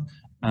on,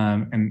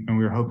 and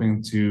we were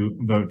hoping to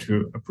vote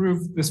to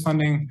approve this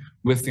funding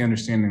with the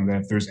understanding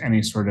that if there's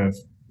any sort of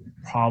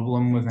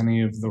problem with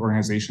any of the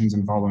organizations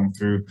and following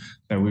through,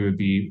 that we would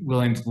be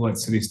willing to let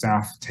city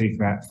staff take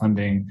that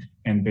funding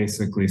and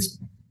basically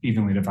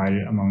evenly divide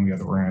it among the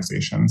other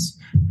organizations,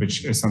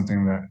 which is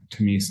something that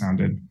to me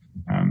sounded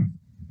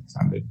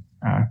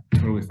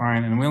totally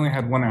fine. And we only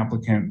had one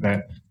applicant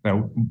that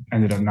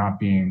ended up not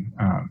being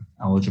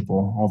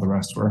eligible. All the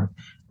rest were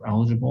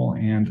eligible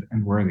and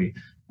worthy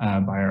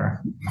by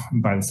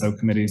the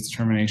subcommittee's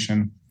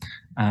determination.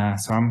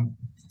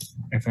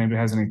 If anybody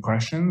has any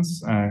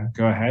questions,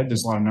 go ahead.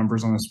 There's a lot of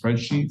numbers on the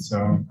spreadsheet, so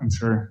I'm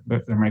sure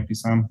that there might be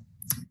some.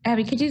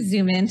 Abby, could you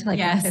zoom in to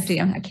Yes.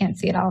 50? I can't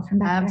see it all from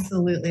back there.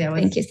 Absolutely.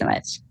 Thank you so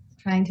much.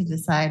 Trying to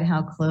decide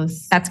how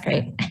close. That's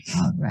great.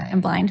 All right.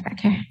 I'm blind back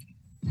here.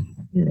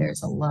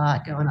 There's a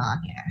lot going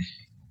on here.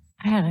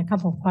 I had a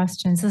couple of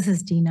questions. This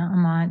is Dina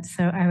Amont.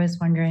 So I was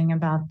wondering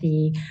about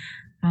the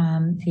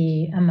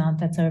amount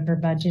that's over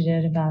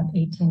budgeted, about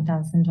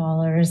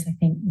 $18,000. I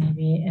think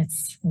maybe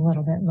it's a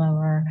little bit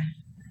lower,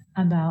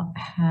 about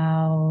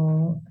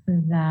how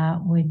that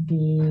would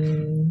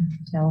be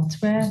dealt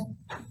with.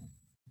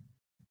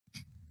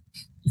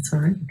 It's all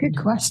right. Good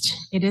question.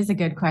 It is a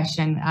good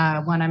question.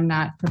 One I'm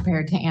not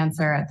prepared to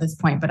answer at this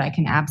point, but I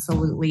can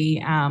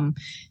absolutely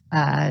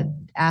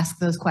ask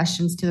those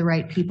questions to the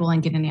right people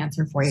and get an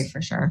answer for you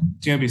for sure.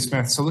 DLB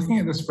Smith. So looking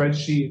at the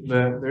spreadsheet,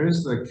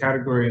 there's the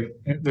category,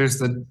 there's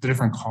the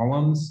different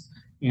columns,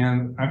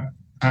 and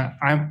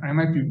I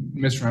might be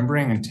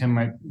misremembering, and Tim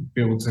might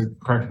be able to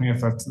correct me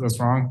if that's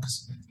wrong,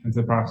 because it's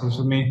the process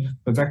with me.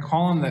 But that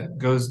column that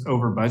goes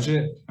over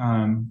budget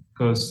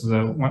goes to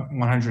the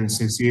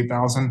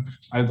 168,000.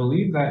 I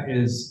believe that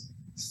is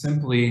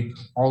simply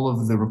all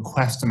of the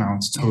request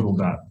amounts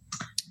totaled up.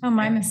 Oh,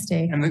 my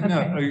mistake. And Okay.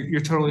 no,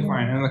 you're totally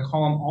fine. And the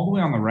column all the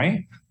way on the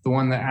right, the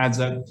one that adds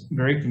up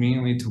very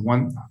conveniently to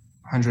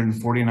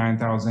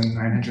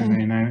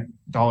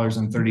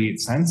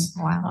 $149,999.38.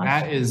 Wow.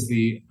 That is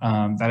the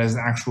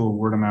actual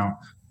award amount,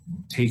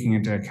 taking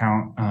into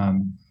account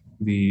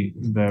the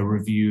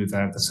review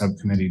that the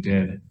subcommittee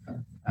did.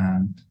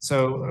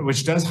 So,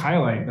 which does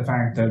highlight the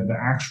fact that the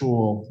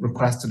actual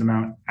requested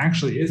amount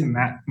actually isn't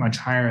that much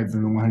higher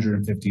than the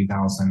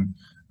 150,000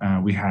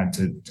 we had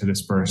to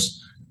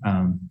disperse.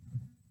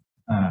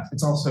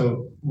 It's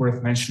also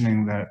worth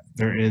mentioning that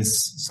there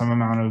is some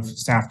amount of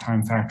staff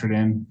time factored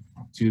in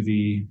to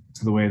the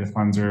way the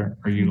funds are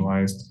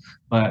utilized,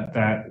 but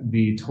that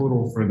the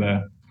total for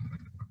the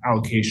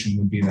allocation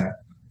would be that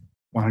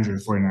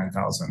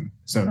 149,000.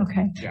 So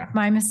Okay. yeah.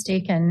 My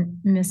mistake in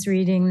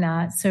misreading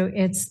that. So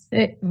it's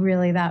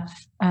really that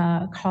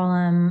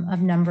column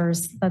of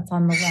numbers that's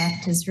on the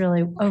left is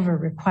really over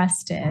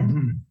requested.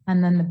 Mhm.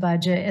 And then the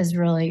budget is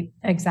really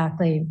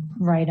exactly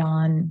right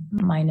on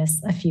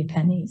minus a few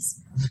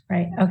pennies.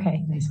 Right.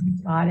 Okay.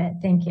 Got it.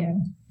 Thank you.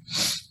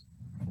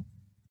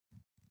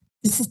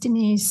 This is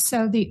Denise.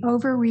 So the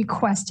over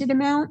requested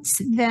amounts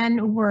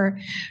then were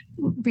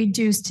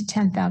reduced to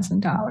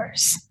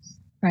 $10,000,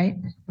 right?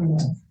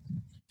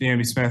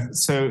 DMB Smith.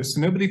 So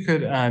nobody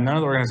could, none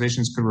of the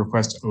organizations could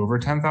request over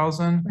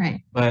 10,000,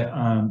 Right. but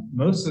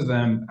most of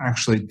them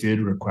actually did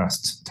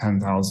request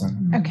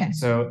 10,000. Okay.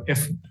 So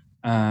if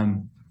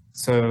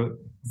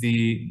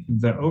the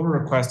over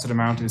requested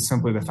amount is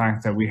simply the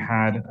fact that we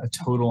had a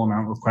total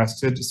amount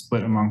requested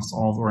split amongst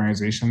all the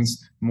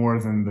organizations more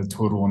than the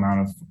total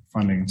amount of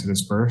funding to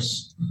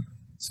disperse.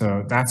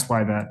 So that's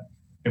why that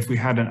if we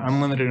had an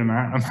unlimited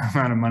amount of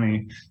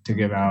money to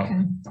give out,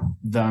 Okay.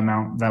 the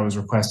amount that was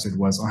requested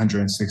was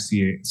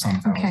 168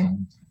 some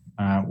thousand.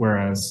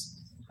 Whereas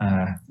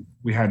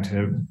we had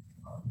to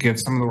give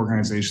some of the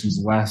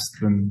organizations less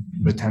than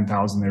the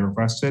 10,000 they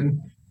requested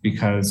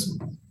because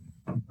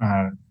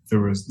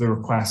the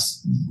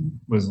request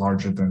was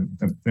larger than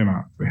the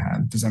amount we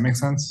had. Does that make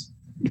sense?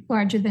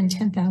 Larger than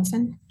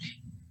 10,000?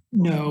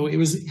 No, it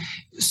was,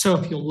 so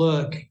if you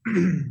look,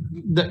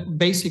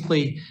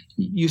 basically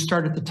you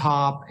start at the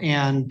top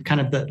and kind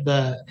of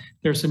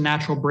there's a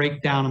natural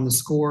breakdown in the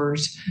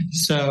scores.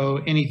 So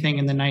anything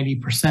in the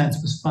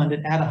 90% was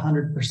funded at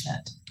 100%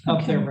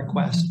 of their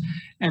request.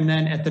 And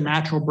then at the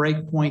natural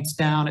break points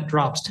down, it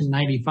drops to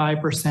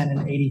 95%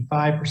 and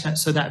 85%.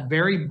 So that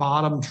very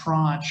bottom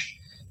tranche,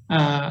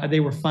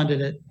 they were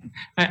funded at,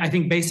 I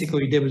think basically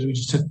what we did was we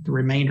just took the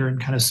remainder and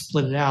kind of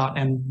split it out,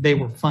 and they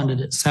were funded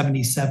at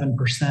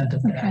 77%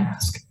 of the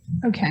ask.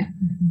 Okay.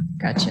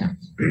 Gotcha.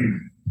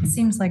 It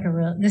seems like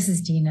this is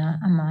Dina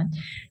Ahmad.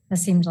 That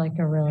seems like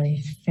a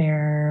really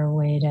fair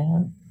way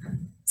to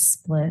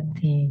split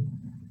the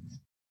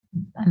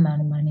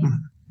amount of money.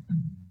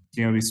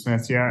 DLB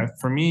Smith, yeah.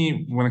 For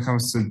me, when it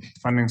comes to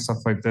funding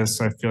stuff like this,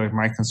 I feel like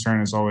my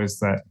concern is always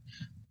that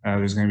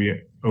there's going to be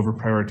over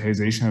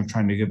prioritization of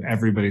trying to give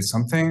everybody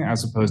something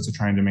as opposed to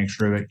trying to make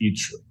sure that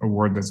each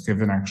award that's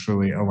given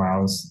actually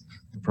allows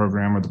the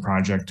program or the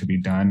project to be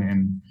done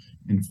in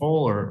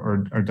full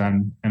or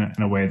done in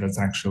a way that's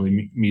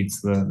actually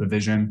meets the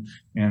vision.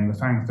 And the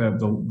fact that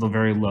the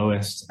very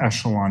lowest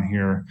echelon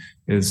here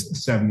is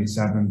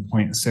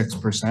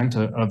 77.6%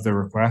 of the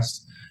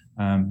request.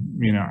 I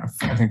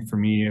think for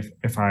me,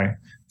 if I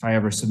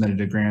ever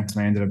submitted a grant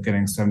and I ended up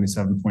getting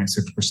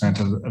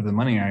 77.6% of the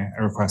money I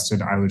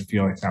requested, I would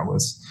feel like that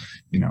was,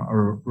 a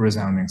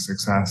resounding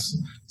success.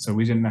 So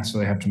we didn't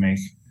necessarily have to make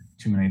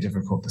too many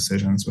difficult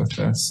decisions with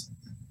this.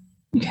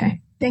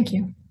 Okay. Thank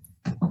you.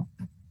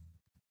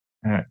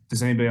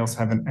 Does anybody else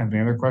have any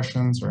other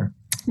questions or?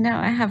 No,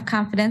 I have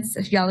confidence.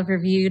 If y'all have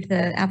reviewed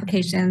the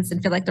applications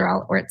and feel like they're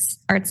all arts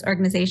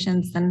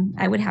organizations, then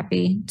I would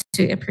happy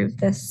to approve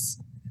this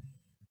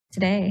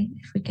today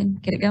if we can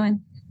get it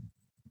going.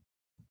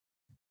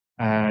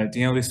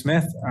 DLB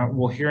Smith,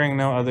 well, hearing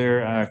no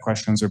other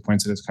questions or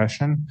points of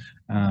discussion,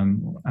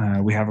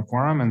 we have a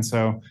quorum, and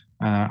so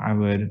I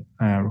would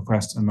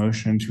request a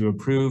motion to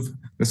approve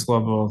this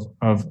level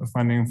of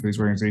funding for these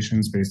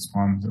organizations based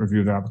upon the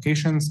review of the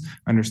applications,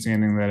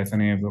 understanding that if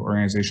any of the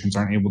organizations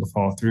aren't able to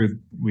follow through,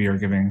 we are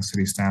giving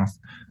city staff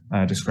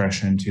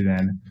discretion to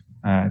then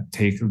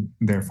take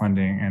their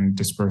funding and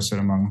disperse it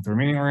among the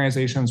remaining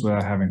organizations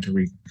without having to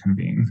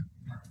reconvene.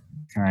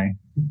 Can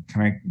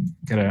I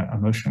get a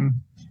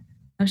motion?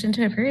 Motion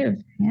to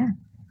approve. Yeah.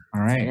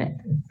 All right.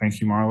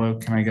 Thank you, Marlo.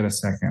 Can I get a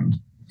second?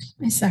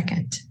 A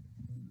second.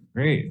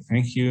 Great.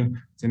 Thank you,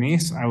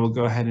 Denise. I will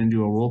go ahead and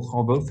do a roll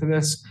call vote for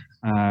this,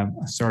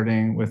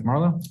 starting with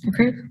Marlo.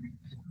 Approve.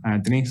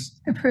 Denise.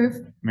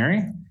 Approve.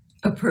 Mary.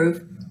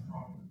 Approve.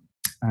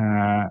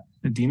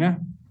 Dina.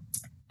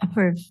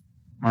 Approve.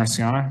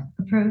 Marciana.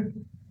 Approve.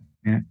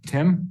 And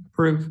Tim.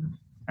 Approve.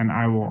 And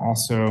I will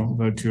also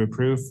vote to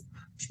approve,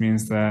 which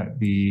means that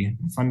the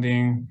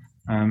funding,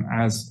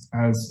 as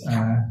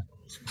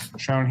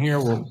shown here,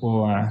 will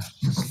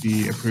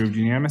be approved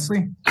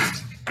unanimously.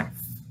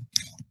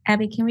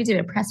 Abby, can we do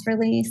a press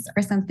release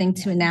or something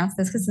to announce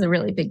this? Because it's a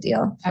really big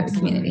deal for the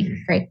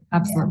community. Great.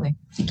 Absolutely.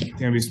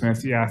 Dana B.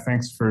 Smith, yeah,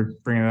 thanks for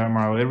bringing that up,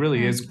 Marlo. It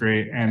really is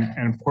great.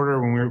 And Porter,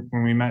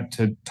 when we met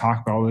to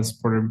talk about all this,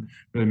 Porter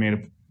really made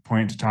a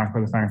point to talk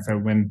about the fact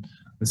that when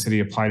the city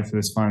applied for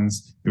this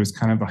funds, it was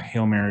kind of a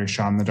Hail Mary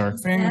shot in the dark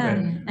thing.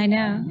 Yeah, I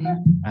know.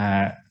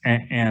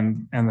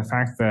 And the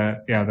fact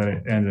that that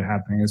it ended up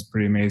happening is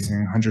pretty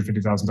amazing.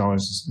 $150,000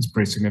 is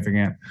pretty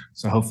significant.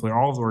 So hopefully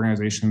all of the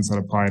organizations that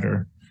applied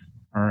are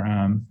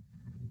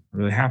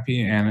really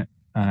happy, and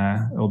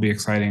it'll be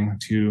exciting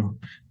to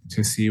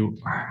see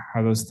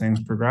how those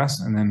things progress.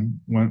 And then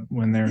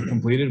when they're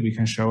completed, we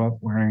can show up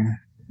wearing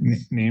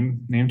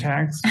name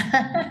tags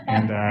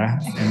and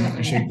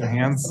shake their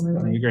hands.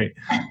 That'd be great.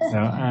 So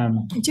I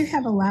do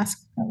have a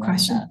last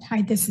question.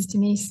 Hi, this is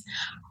Denise.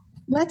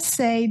 Let's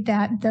say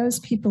that those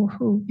people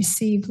who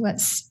receive,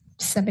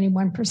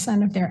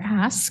 71% of their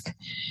ask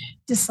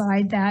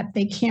decide that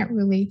they can't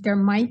really, there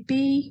might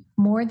be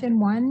more than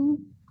one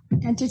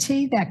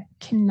entity that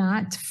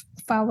cannot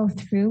follow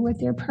through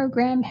with their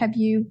program. Have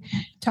you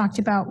talked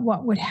about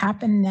what would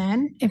happen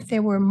then if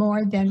there were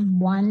more than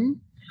one?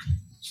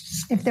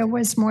 If there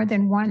was more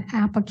than one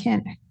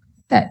applicant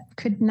that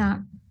could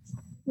not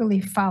really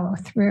follow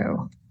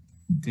through?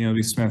 Dana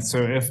B. Smith.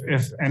 So if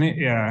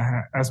any,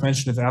 as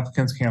mentioned, if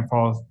applicants can't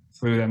follow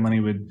through, that money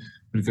would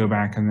go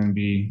back and then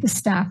be The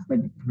staff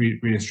would,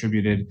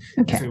 redistributed.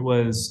 okay. If it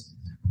was,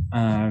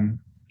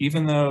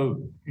 even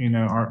though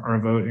our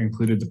vote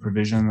included the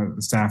provision that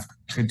the staff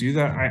could do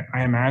that,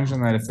 I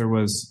imagine that if there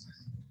was,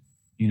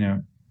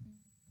 even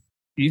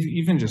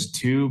just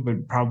two,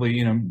 but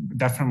probably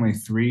definitely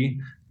three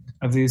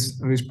of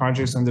these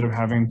projects ended up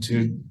having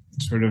to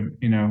sort of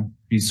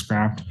be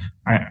scrapped.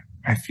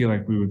 I feel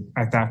like we would,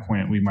 at that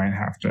point, we might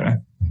have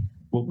to,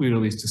 we'd at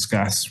least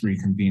discuss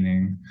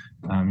reconvening.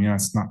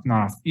 It's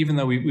not even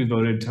though we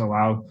voted to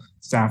allow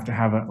staff to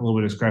have a little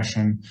bit of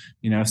discretion,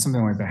 if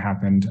something like that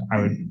happened,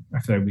 I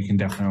feel like we can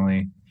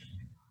definitely,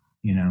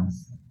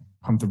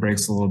 pump the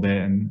brakes a little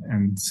bit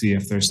and see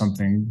if there's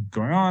something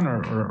going on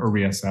or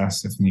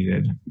reassess if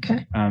needed.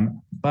 Okay.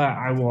 But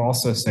I will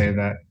also say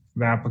that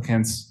the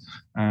applicants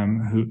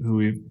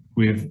who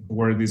we've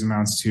awarded these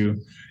amounts to,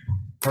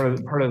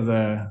 part of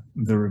the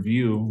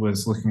review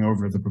was looking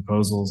over the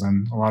proposals,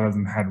 and a lot of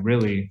them had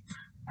really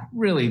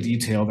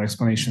detailed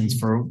explanations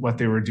for what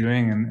they were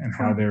doing and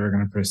how they were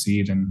going to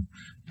proceed. And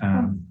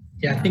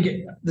I think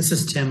this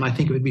is Tim. I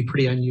think it would be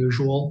pretty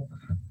unusual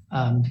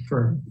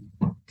for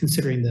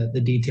considering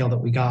the detail that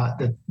we got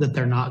that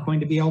they're not going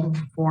to be able to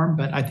perform.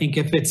 But I think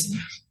if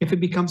it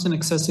becomes an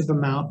excessive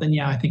amount, then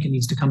I think it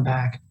needs to come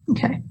back.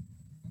 Okay.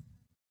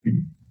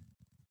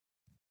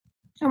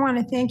 I want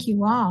to thank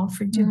you all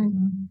for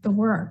doing the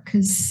work,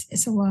 because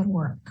it's a lot of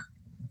work.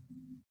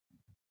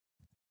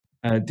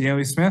 Dana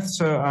B. Smith.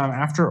 So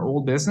after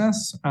old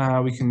business,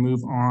 we can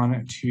move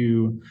on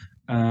to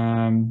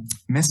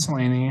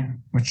miscellany,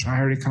 which I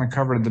already kind of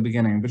covered at the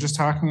beginning, but just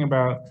talking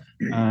about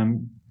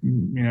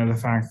the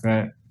fact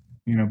that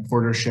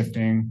Porter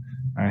shifting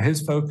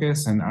his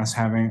focus and us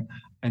having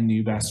a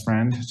new best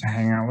friend to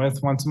hang out with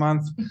once a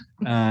month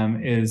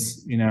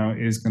is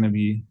going to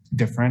be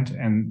different,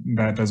 and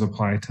that does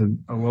apply to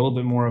a little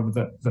bit more of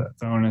the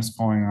onus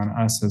falling on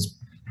us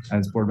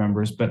as board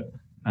members. But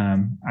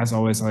as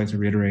always, I like to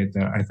reiterate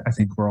that I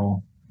think we're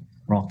all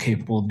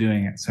capable of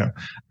doing it. So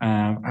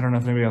I don't know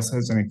if anybody else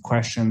has any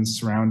questions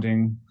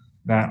surrounding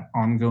that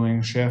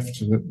ongoing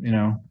shift.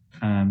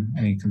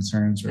 Any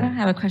concerns? I don't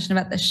have a question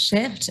about the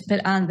shift,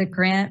 but on the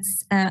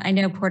grants, I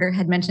know Porter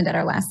had mentioned at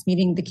our last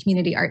meeting the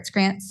community arts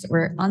grants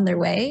were on their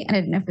way, and I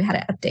didn't know if we had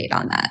an update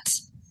on that.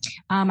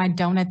 I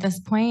don't at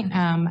this point,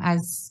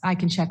 as I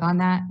can check on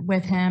that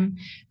with him.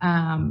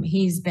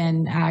 He's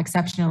been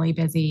exceptionally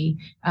busy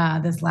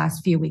this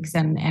last few weeks,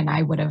 and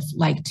I would have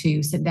liked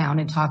to sit down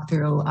and talk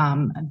through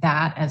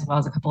that as well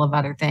as a couple of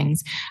other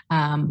things.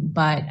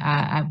 But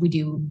we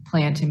do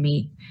plan to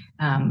meet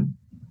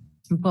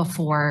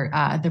before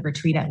the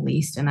retreat at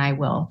least, and I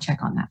will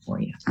check on that for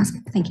you.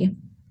 Awesome. Thank you.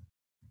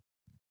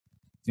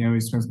 Dana B.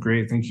 Smith,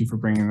 great. Thank you for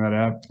bringing that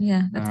up.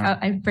 Yeah, that's how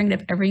I bring it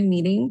up every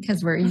meeting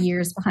because we're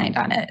years behind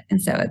on it. And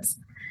so it's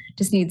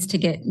just needs to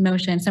get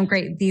motion. So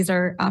great. These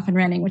are off and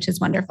running, which is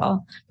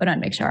wonderful, but I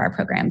want to make sure our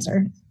programs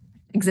are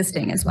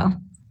existing as well.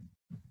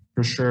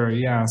 For sure.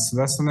 Yeah. So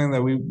that's something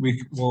that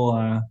we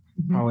will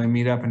probably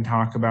meet up and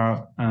talk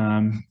about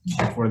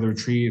before the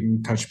retreat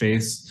and touch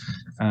base.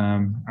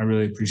 I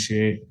really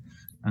appreciate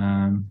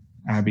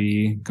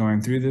Abby going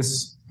through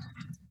this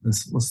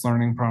this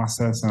learning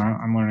process, and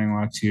I'm learning a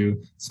lot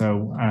too.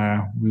 So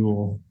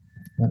we'll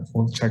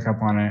check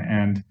up on it.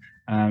 And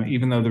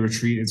even though the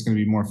retreat is going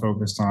to be more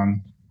focused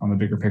on the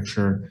bigger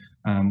picture,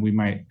 we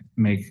might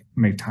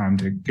make time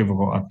to give a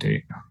little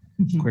update.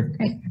 Quick.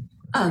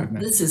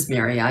 This is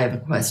Mary. I have a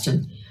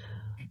question.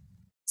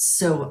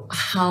 So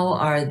how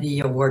are the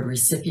award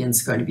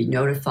recipients going to be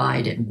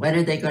notified, and when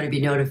are they going to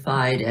be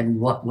notified, and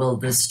what will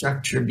the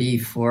structure be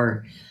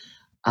for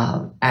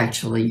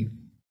actually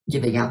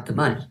giving out the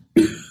money?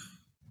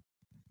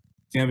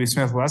 Dina B.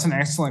 Smith, well, that's an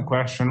excellent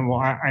question. Well,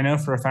 I know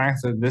for a fact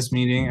that this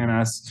meeting and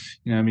us,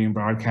 being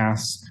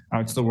broadcast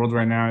out to the world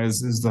right now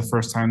is the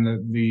first time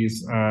that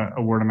these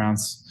award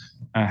amounts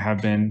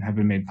have been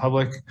made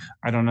public.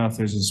 I don't know if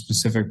there's a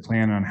specific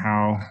plan on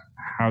how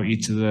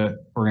each of the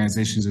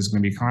organizations is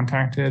going to be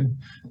contacted.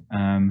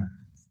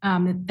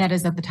 That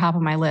is at the top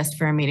of my list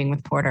for a meeting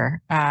with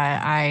Porter.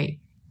 I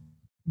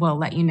will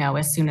let you know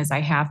as soon as I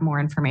have more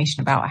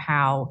information about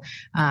how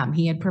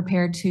he had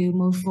prepared to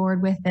move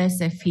forward with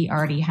this, if he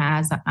already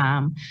has,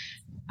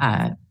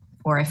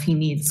 or if he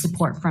needs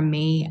support from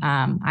me.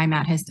 I'm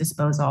at his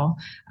disposal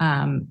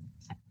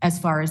as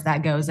far as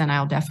that goes, and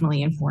I'll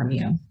definitely inform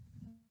you.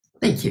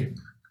 Thank you.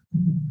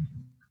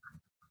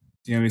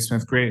 Dina B.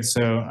 Smith, great.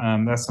 So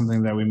that's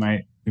something that we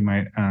might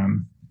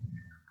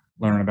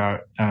learn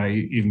about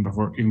even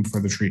before the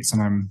retreat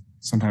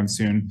sometime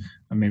soon.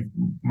 I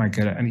might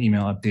get an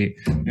email update.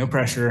 No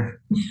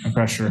pressure. No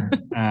pressure.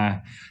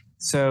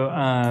 So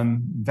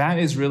that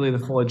is really the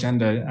full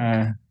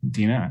agenda.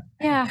 Dina.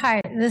 Yeah.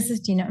 Hi. This is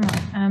Dina.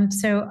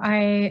 So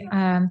I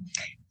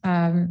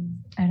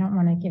don't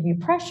want to give you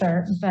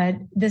pressure, but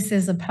this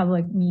is a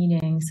public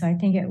meeting, so I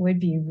think it would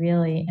be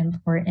really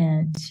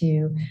important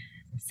to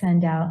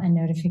send out a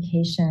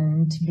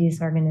notification to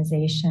these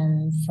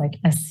organizations like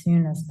as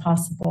soon as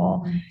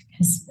possible,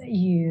 because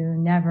you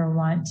never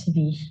want to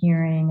be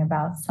hearing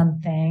about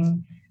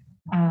something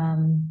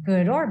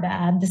good or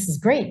bad. This is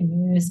great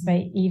news,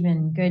 but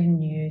even good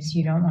news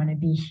you don't want to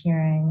be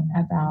hearing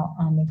about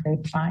on the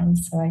grapevine.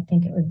 So I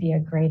think it would be a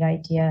great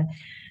idea.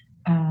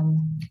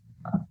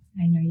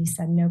 I know you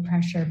said no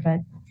pressure, but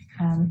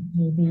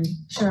maybe.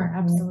 Sure,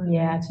 absolutely.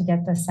 Yeah, to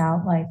get this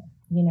out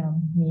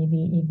maybe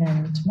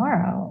even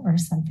tomorrow or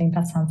something.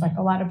 That sounds like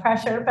a lot of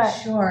pressure, but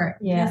sure.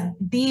 Yeah.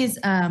 These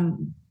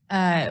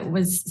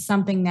was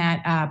something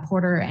that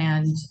Porter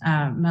and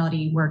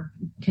Melody were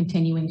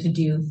continuing to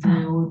do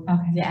through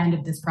the end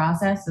of this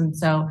process. And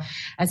so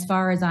as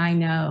far as I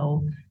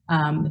know,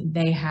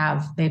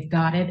 they've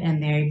got it,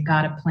 and they've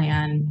got a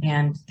plan,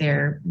 and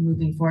they're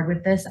moving forward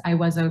with this. I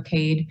was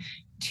okayed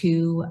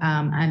to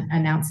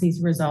announce these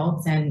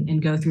results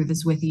and go through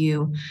this with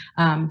you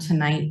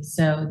tonight.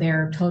 So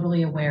they're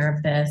totally aware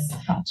of this.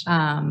 Gotcha.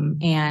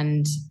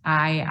 And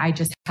I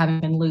just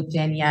haven't been looped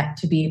in yet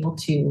to be able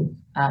to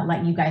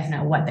let you guys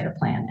know what their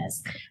plan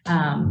is.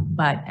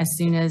 But as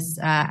soon as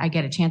I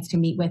get a chance to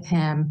meet with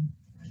him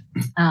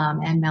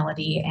and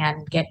Melody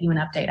and get you an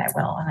update, I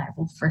will. And I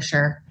will for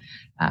sure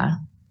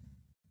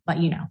let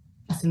you know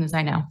as soon as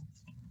I know.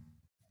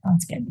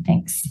 Sounds good.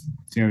 Thanks.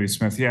 Dina B.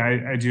 Smith. Yeah,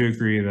 I do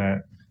agree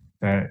that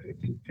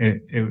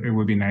it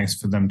would be nice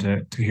for them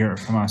to hear it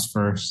from us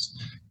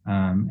first.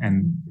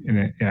 And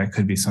it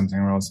could be something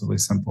relatively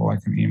simple like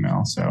an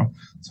email. So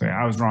yeah,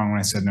 I was wrong when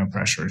I said no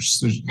pressure.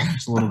 Just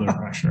a little bit of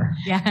pressure.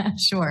 Yeah,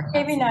 sure.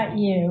 Maybe not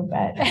you,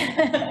 but.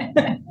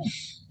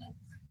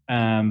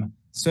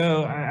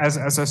 So as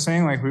I was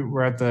saying,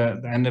 we're at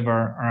the end of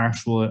our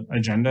actual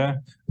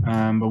agenda,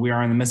 but we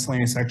are in the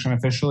miscellaneous section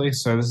officially.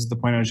 So this is the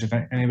point at which if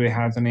anybody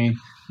has any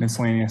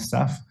miscellaneous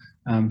stuff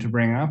to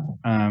bring up,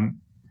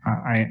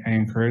 I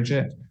encourage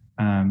it.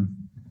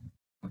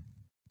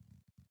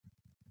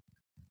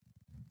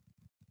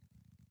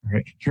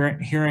 Okay.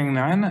 Hearing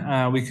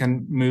none, we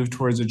can move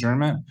towards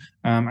adjournment.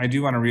 I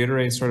do want to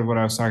reiterate sort of what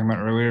I was talking about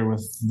earlier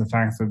with the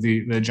fact that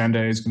the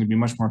agenda is going to be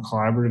much more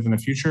collaborative in the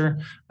future.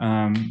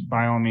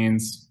 By all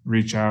means,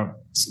 reach out,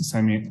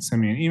 send me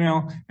an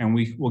email, and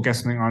we'll get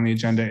something on the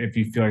agenda if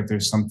you feel like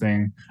there's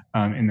something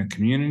in the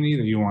community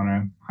that you want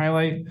to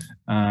highlight.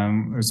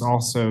 There's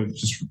also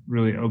just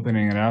really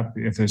opening it up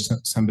if there's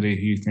somebody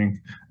who you think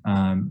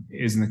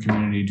is in the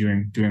community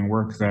doing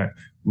work that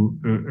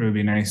it would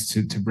be nice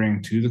to bring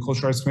to the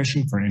Cultural Arts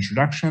Commission for an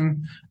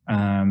introduction.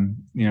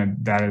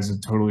 That is a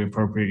totally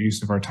appropriate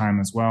use of our time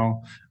as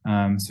well.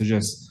 So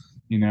just,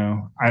 in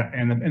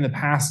the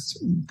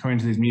past coming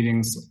to these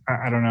meetings,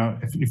 I don't know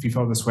if you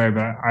felt this way,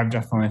 but I've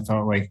definitely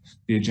felt like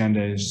the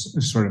agenda is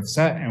sort of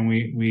set, and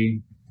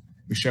we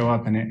show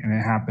up and it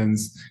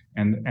happens,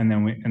 and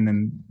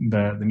then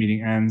the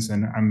meeting ends.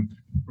 And I'm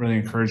really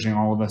encouraging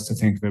all of us to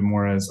think of it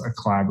more as a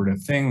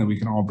collaborative thing that we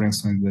can all bring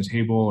something to the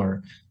table,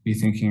 or be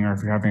thinking, or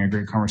if you're having a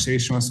great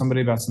conversation with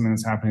somebody about something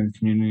that's happening in the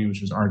community,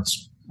 which is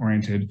arts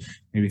oriented,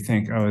 maybe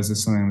think, oh, is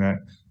this something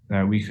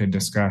that we could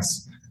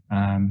discuss?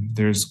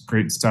 There's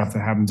great stuff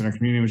that happens in our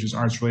community, which is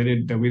arts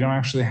related, that we don't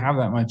actually have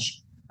that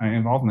much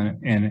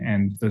involvement in.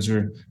 And those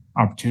are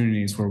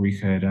opportunities where we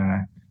could,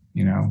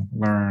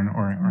 learn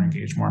or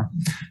engage more.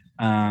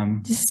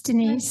 This is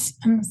Denise.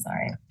 I'm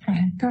sorry.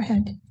 Go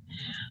ahead.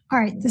 All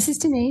right, this is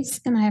Denise,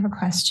 and I have a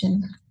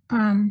question.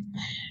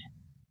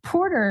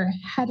 Porter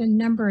had a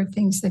number of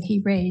things that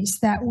he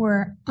raised that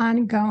were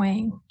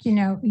ongoing,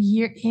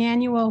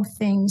 annual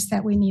things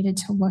that we needed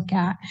to look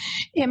at.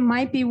 It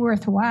might be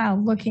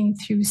worthwhile looking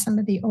through some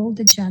of the old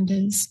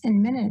agendas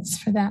and minutes,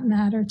 for that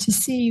matter, to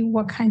see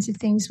what kinds of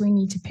things we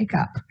need to pick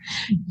up.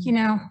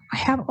 I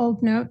have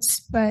old notes,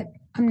 but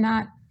I'm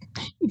not,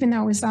 even though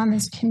I was on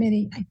this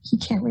committee, he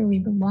can't really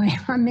rely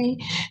on me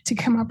to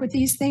come up with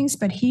these things,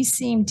 but he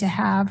seemed to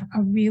have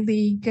a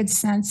really good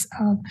sense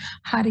of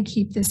how to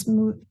keep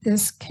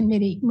this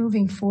committee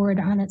moving forward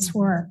on its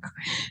work.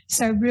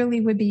 So I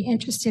really would be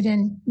interested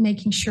in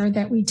making sure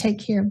that we take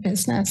care of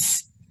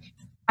business.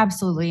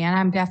 Absolutely. And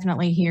I'm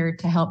definitely here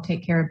to help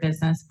take care of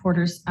business.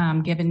 Porter's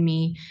given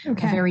me a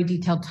very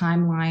detailed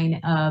timeline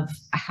of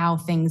how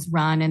things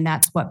run. And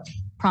that's what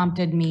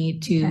prompted me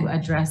to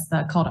address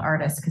the call to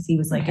artists, because he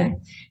was like,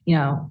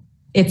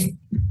 it's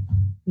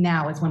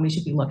now is when we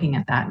should be looking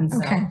at that. And so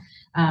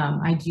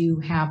I do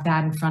have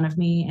that in front of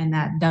me, and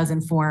that does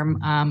inform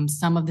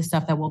some of the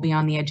stuff that will be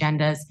on the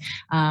agendas.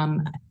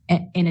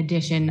 In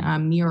addition,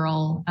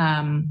 mural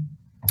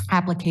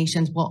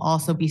applications will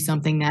also be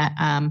something that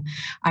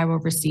I will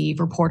receive.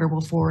 Reporter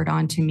will forward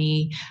on to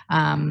me,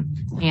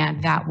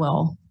 and that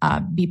will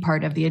be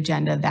part of the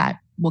agenda that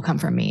will come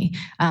from me.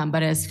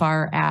 But as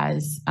far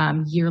as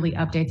yearly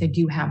updates, I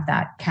do have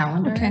that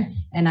calendar.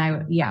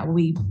 And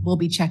we will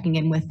be checking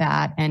in with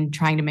that and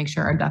trying to make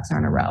sure our ducks are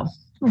in a row.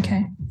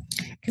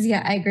 Because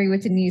I agree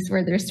with Denise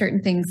where there's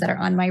certain things that are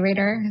on my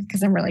radar,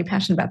 because I'm really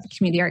passionate about the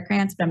community art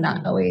grants, but I'm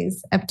not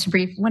always up to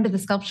brief. When did the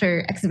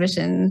sculpture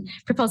exhibition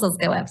proposals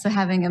go up? So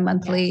having a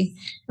monthly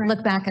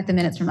look back at the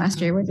minutes from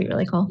last year would be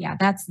really cool. Yeah,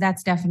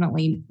 that's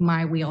definitely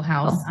my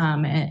wheelhouse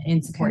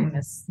in supporting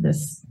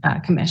this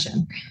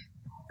commission,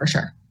 for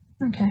sure.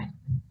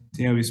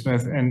 DLB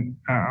Smith, and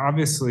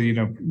obviously,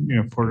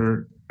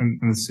 Porter and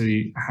the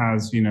city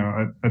has,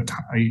 a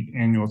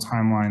annual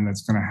timeline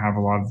that's going to have a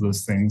lot of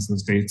those things,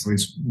 those dates, at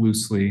least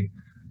loosely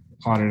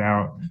plotted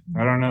out.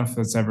 I don't know if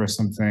that's ever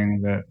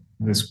something that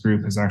this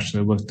group has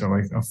actually looked at,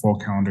 like a full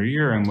calendar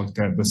year, and looked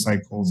at the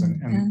cycles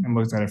and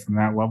looked at it from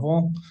that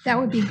level. That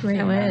would be great.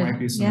 That might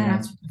be something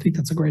that's I think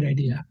that's a great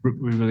idea.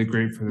 really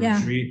great for the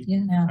retreat.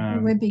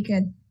 It would be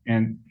good.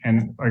 And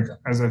like,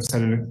 as I've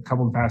said in a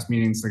couple of past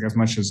meetings, like, as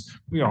much as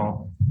we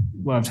all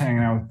loved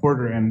hanging out with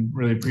Porter and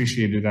really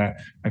appreciated that,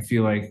 I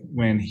feel like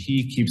when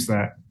he keeps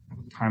that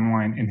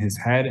timeline in his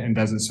head and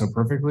does it so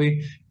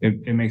perfectly,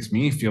 it makes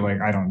me feel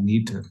like I don't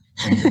need to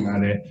think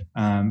about it.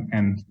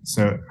 And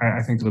so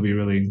I think it'll be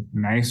really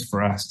nice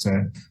for us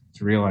to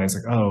realize,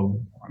 like, oh,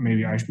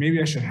 maybe I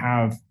should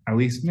have, at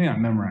least, maybe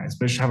not memorized,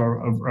 but I should have a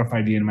rough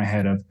idea in my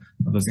head of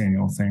those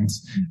annual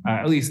things.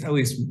 At least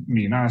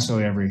me, not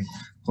necessarily every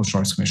cultural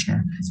arts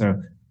commissioner.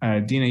 So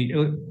Dina,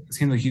 it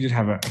seems like you did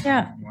have a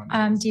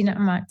Dina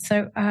Amat.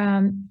 So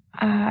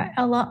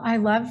I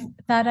love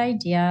that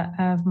idea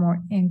of more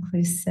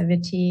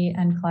inclusivity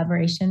and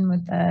collaboration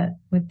with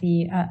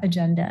the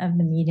agenda of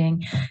the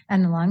meeting.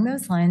 And along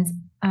those lines,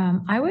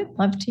 I would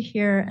love to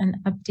hear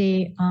an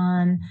update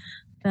on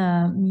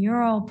the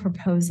mural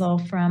proposal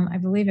from, I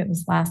believe it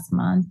was last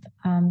month,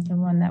 the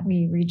one that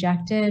we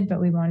rejected, but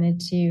we wanted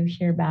to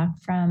hear back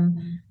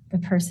from the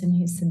person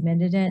who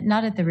submitted it,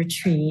 not at the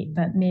retreat,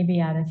 but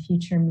maybe at a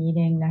future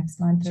meeting next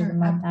month or the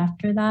month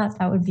after that.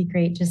 That would be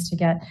great, just to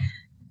get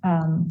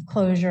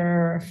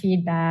closure or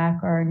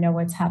feedback, or know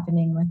what's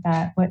happening with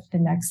that, what the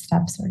next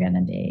steps are going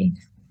to be.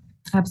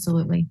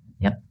 Absolutely.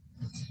 Yep.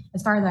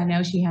 As far as I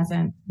know, she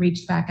hasn't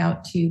reached back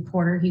out to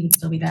Porter. He would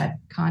still be that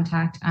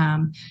contact.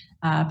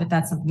 But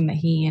that's something that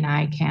he and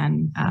I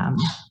can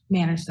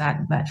manage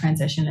that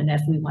transition. And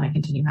if we want to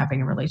continue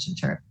having a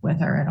relationship with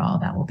her at all,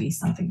 that will be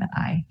something that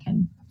I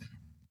can.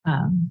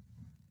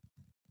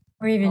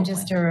 Or even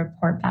just a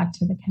report back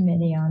to the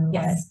committee on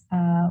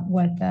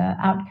what the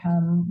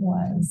outcome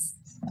was.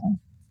 So.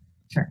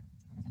 Sure.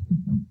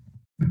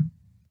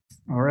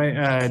 All right,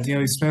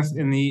 DLB Smith,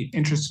 in the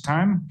interest of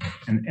time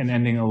and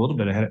ending a little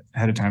bit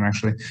ahead of time,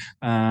 actually,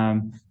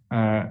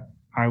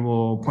 I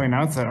will point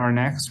out that our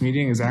next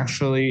meeting is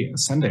actually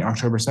Sunday,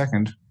 October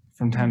 2nd,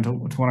 from 10 to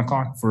 1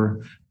 o'clock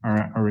for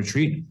our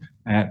retreat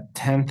at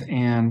 10th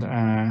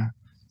and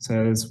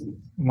says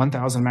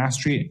 1000 Mass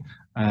Street.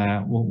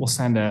 We'll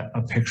send a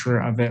picture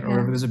of it,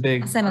 or if there's a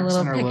big send a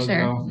little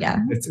picture. Logo,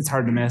 it's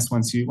hard to miss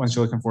once you're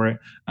looking for it.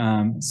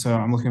 So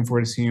I'm looking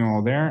forward to seeing you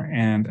all there.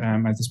 And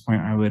at this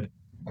point, I would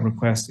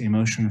request a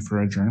motion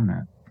for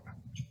adjournment.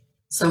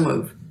 So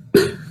move.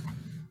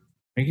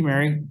 Thank you,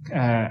 Mary.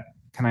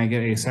 Can I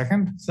get a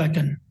second?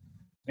 Second.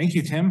 Thank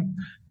you, Tim.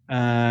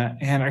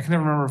 And I can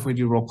never remember if we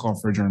do roll call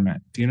for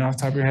adjournment. Do you know off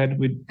the top of your head?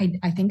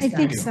 I think so. I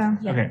think so.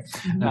 Okay.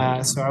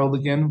 So I will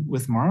begin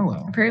with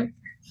Marlo. Approve.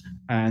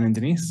 And then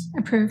Denise.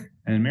 Approve.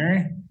 And then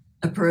Mary.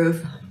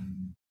 Approve.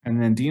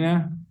 And then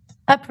Dina.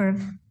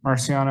 Approve.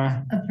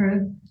 Marciana.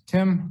 Approve.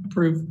 Tim?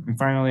 Approve. And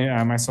finally,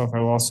 myself, I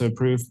will also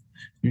approve.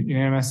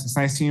 Unanimous. It's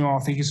nice seeing you all.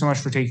 Thank you so much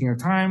for taking the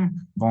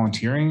time,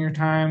 volunteering your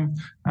time.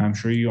 I'm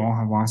sure you all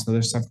have lots of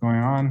other stuff going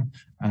on.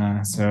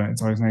 So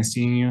it's always nice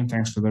seeing you. And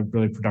thanks for the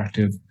really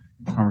productive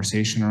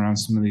conversation around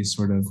some of these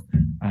sort of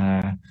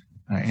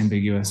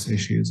ambiguous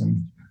issues.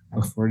 And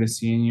look forward to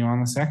seeing you on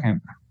the 2nd.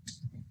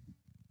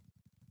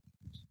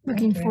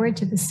 Looking forward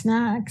to the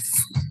snacks.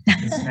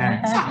 I'm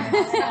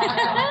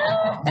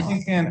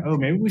thinking,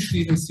 maybe we should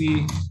even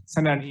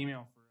send out an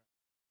email.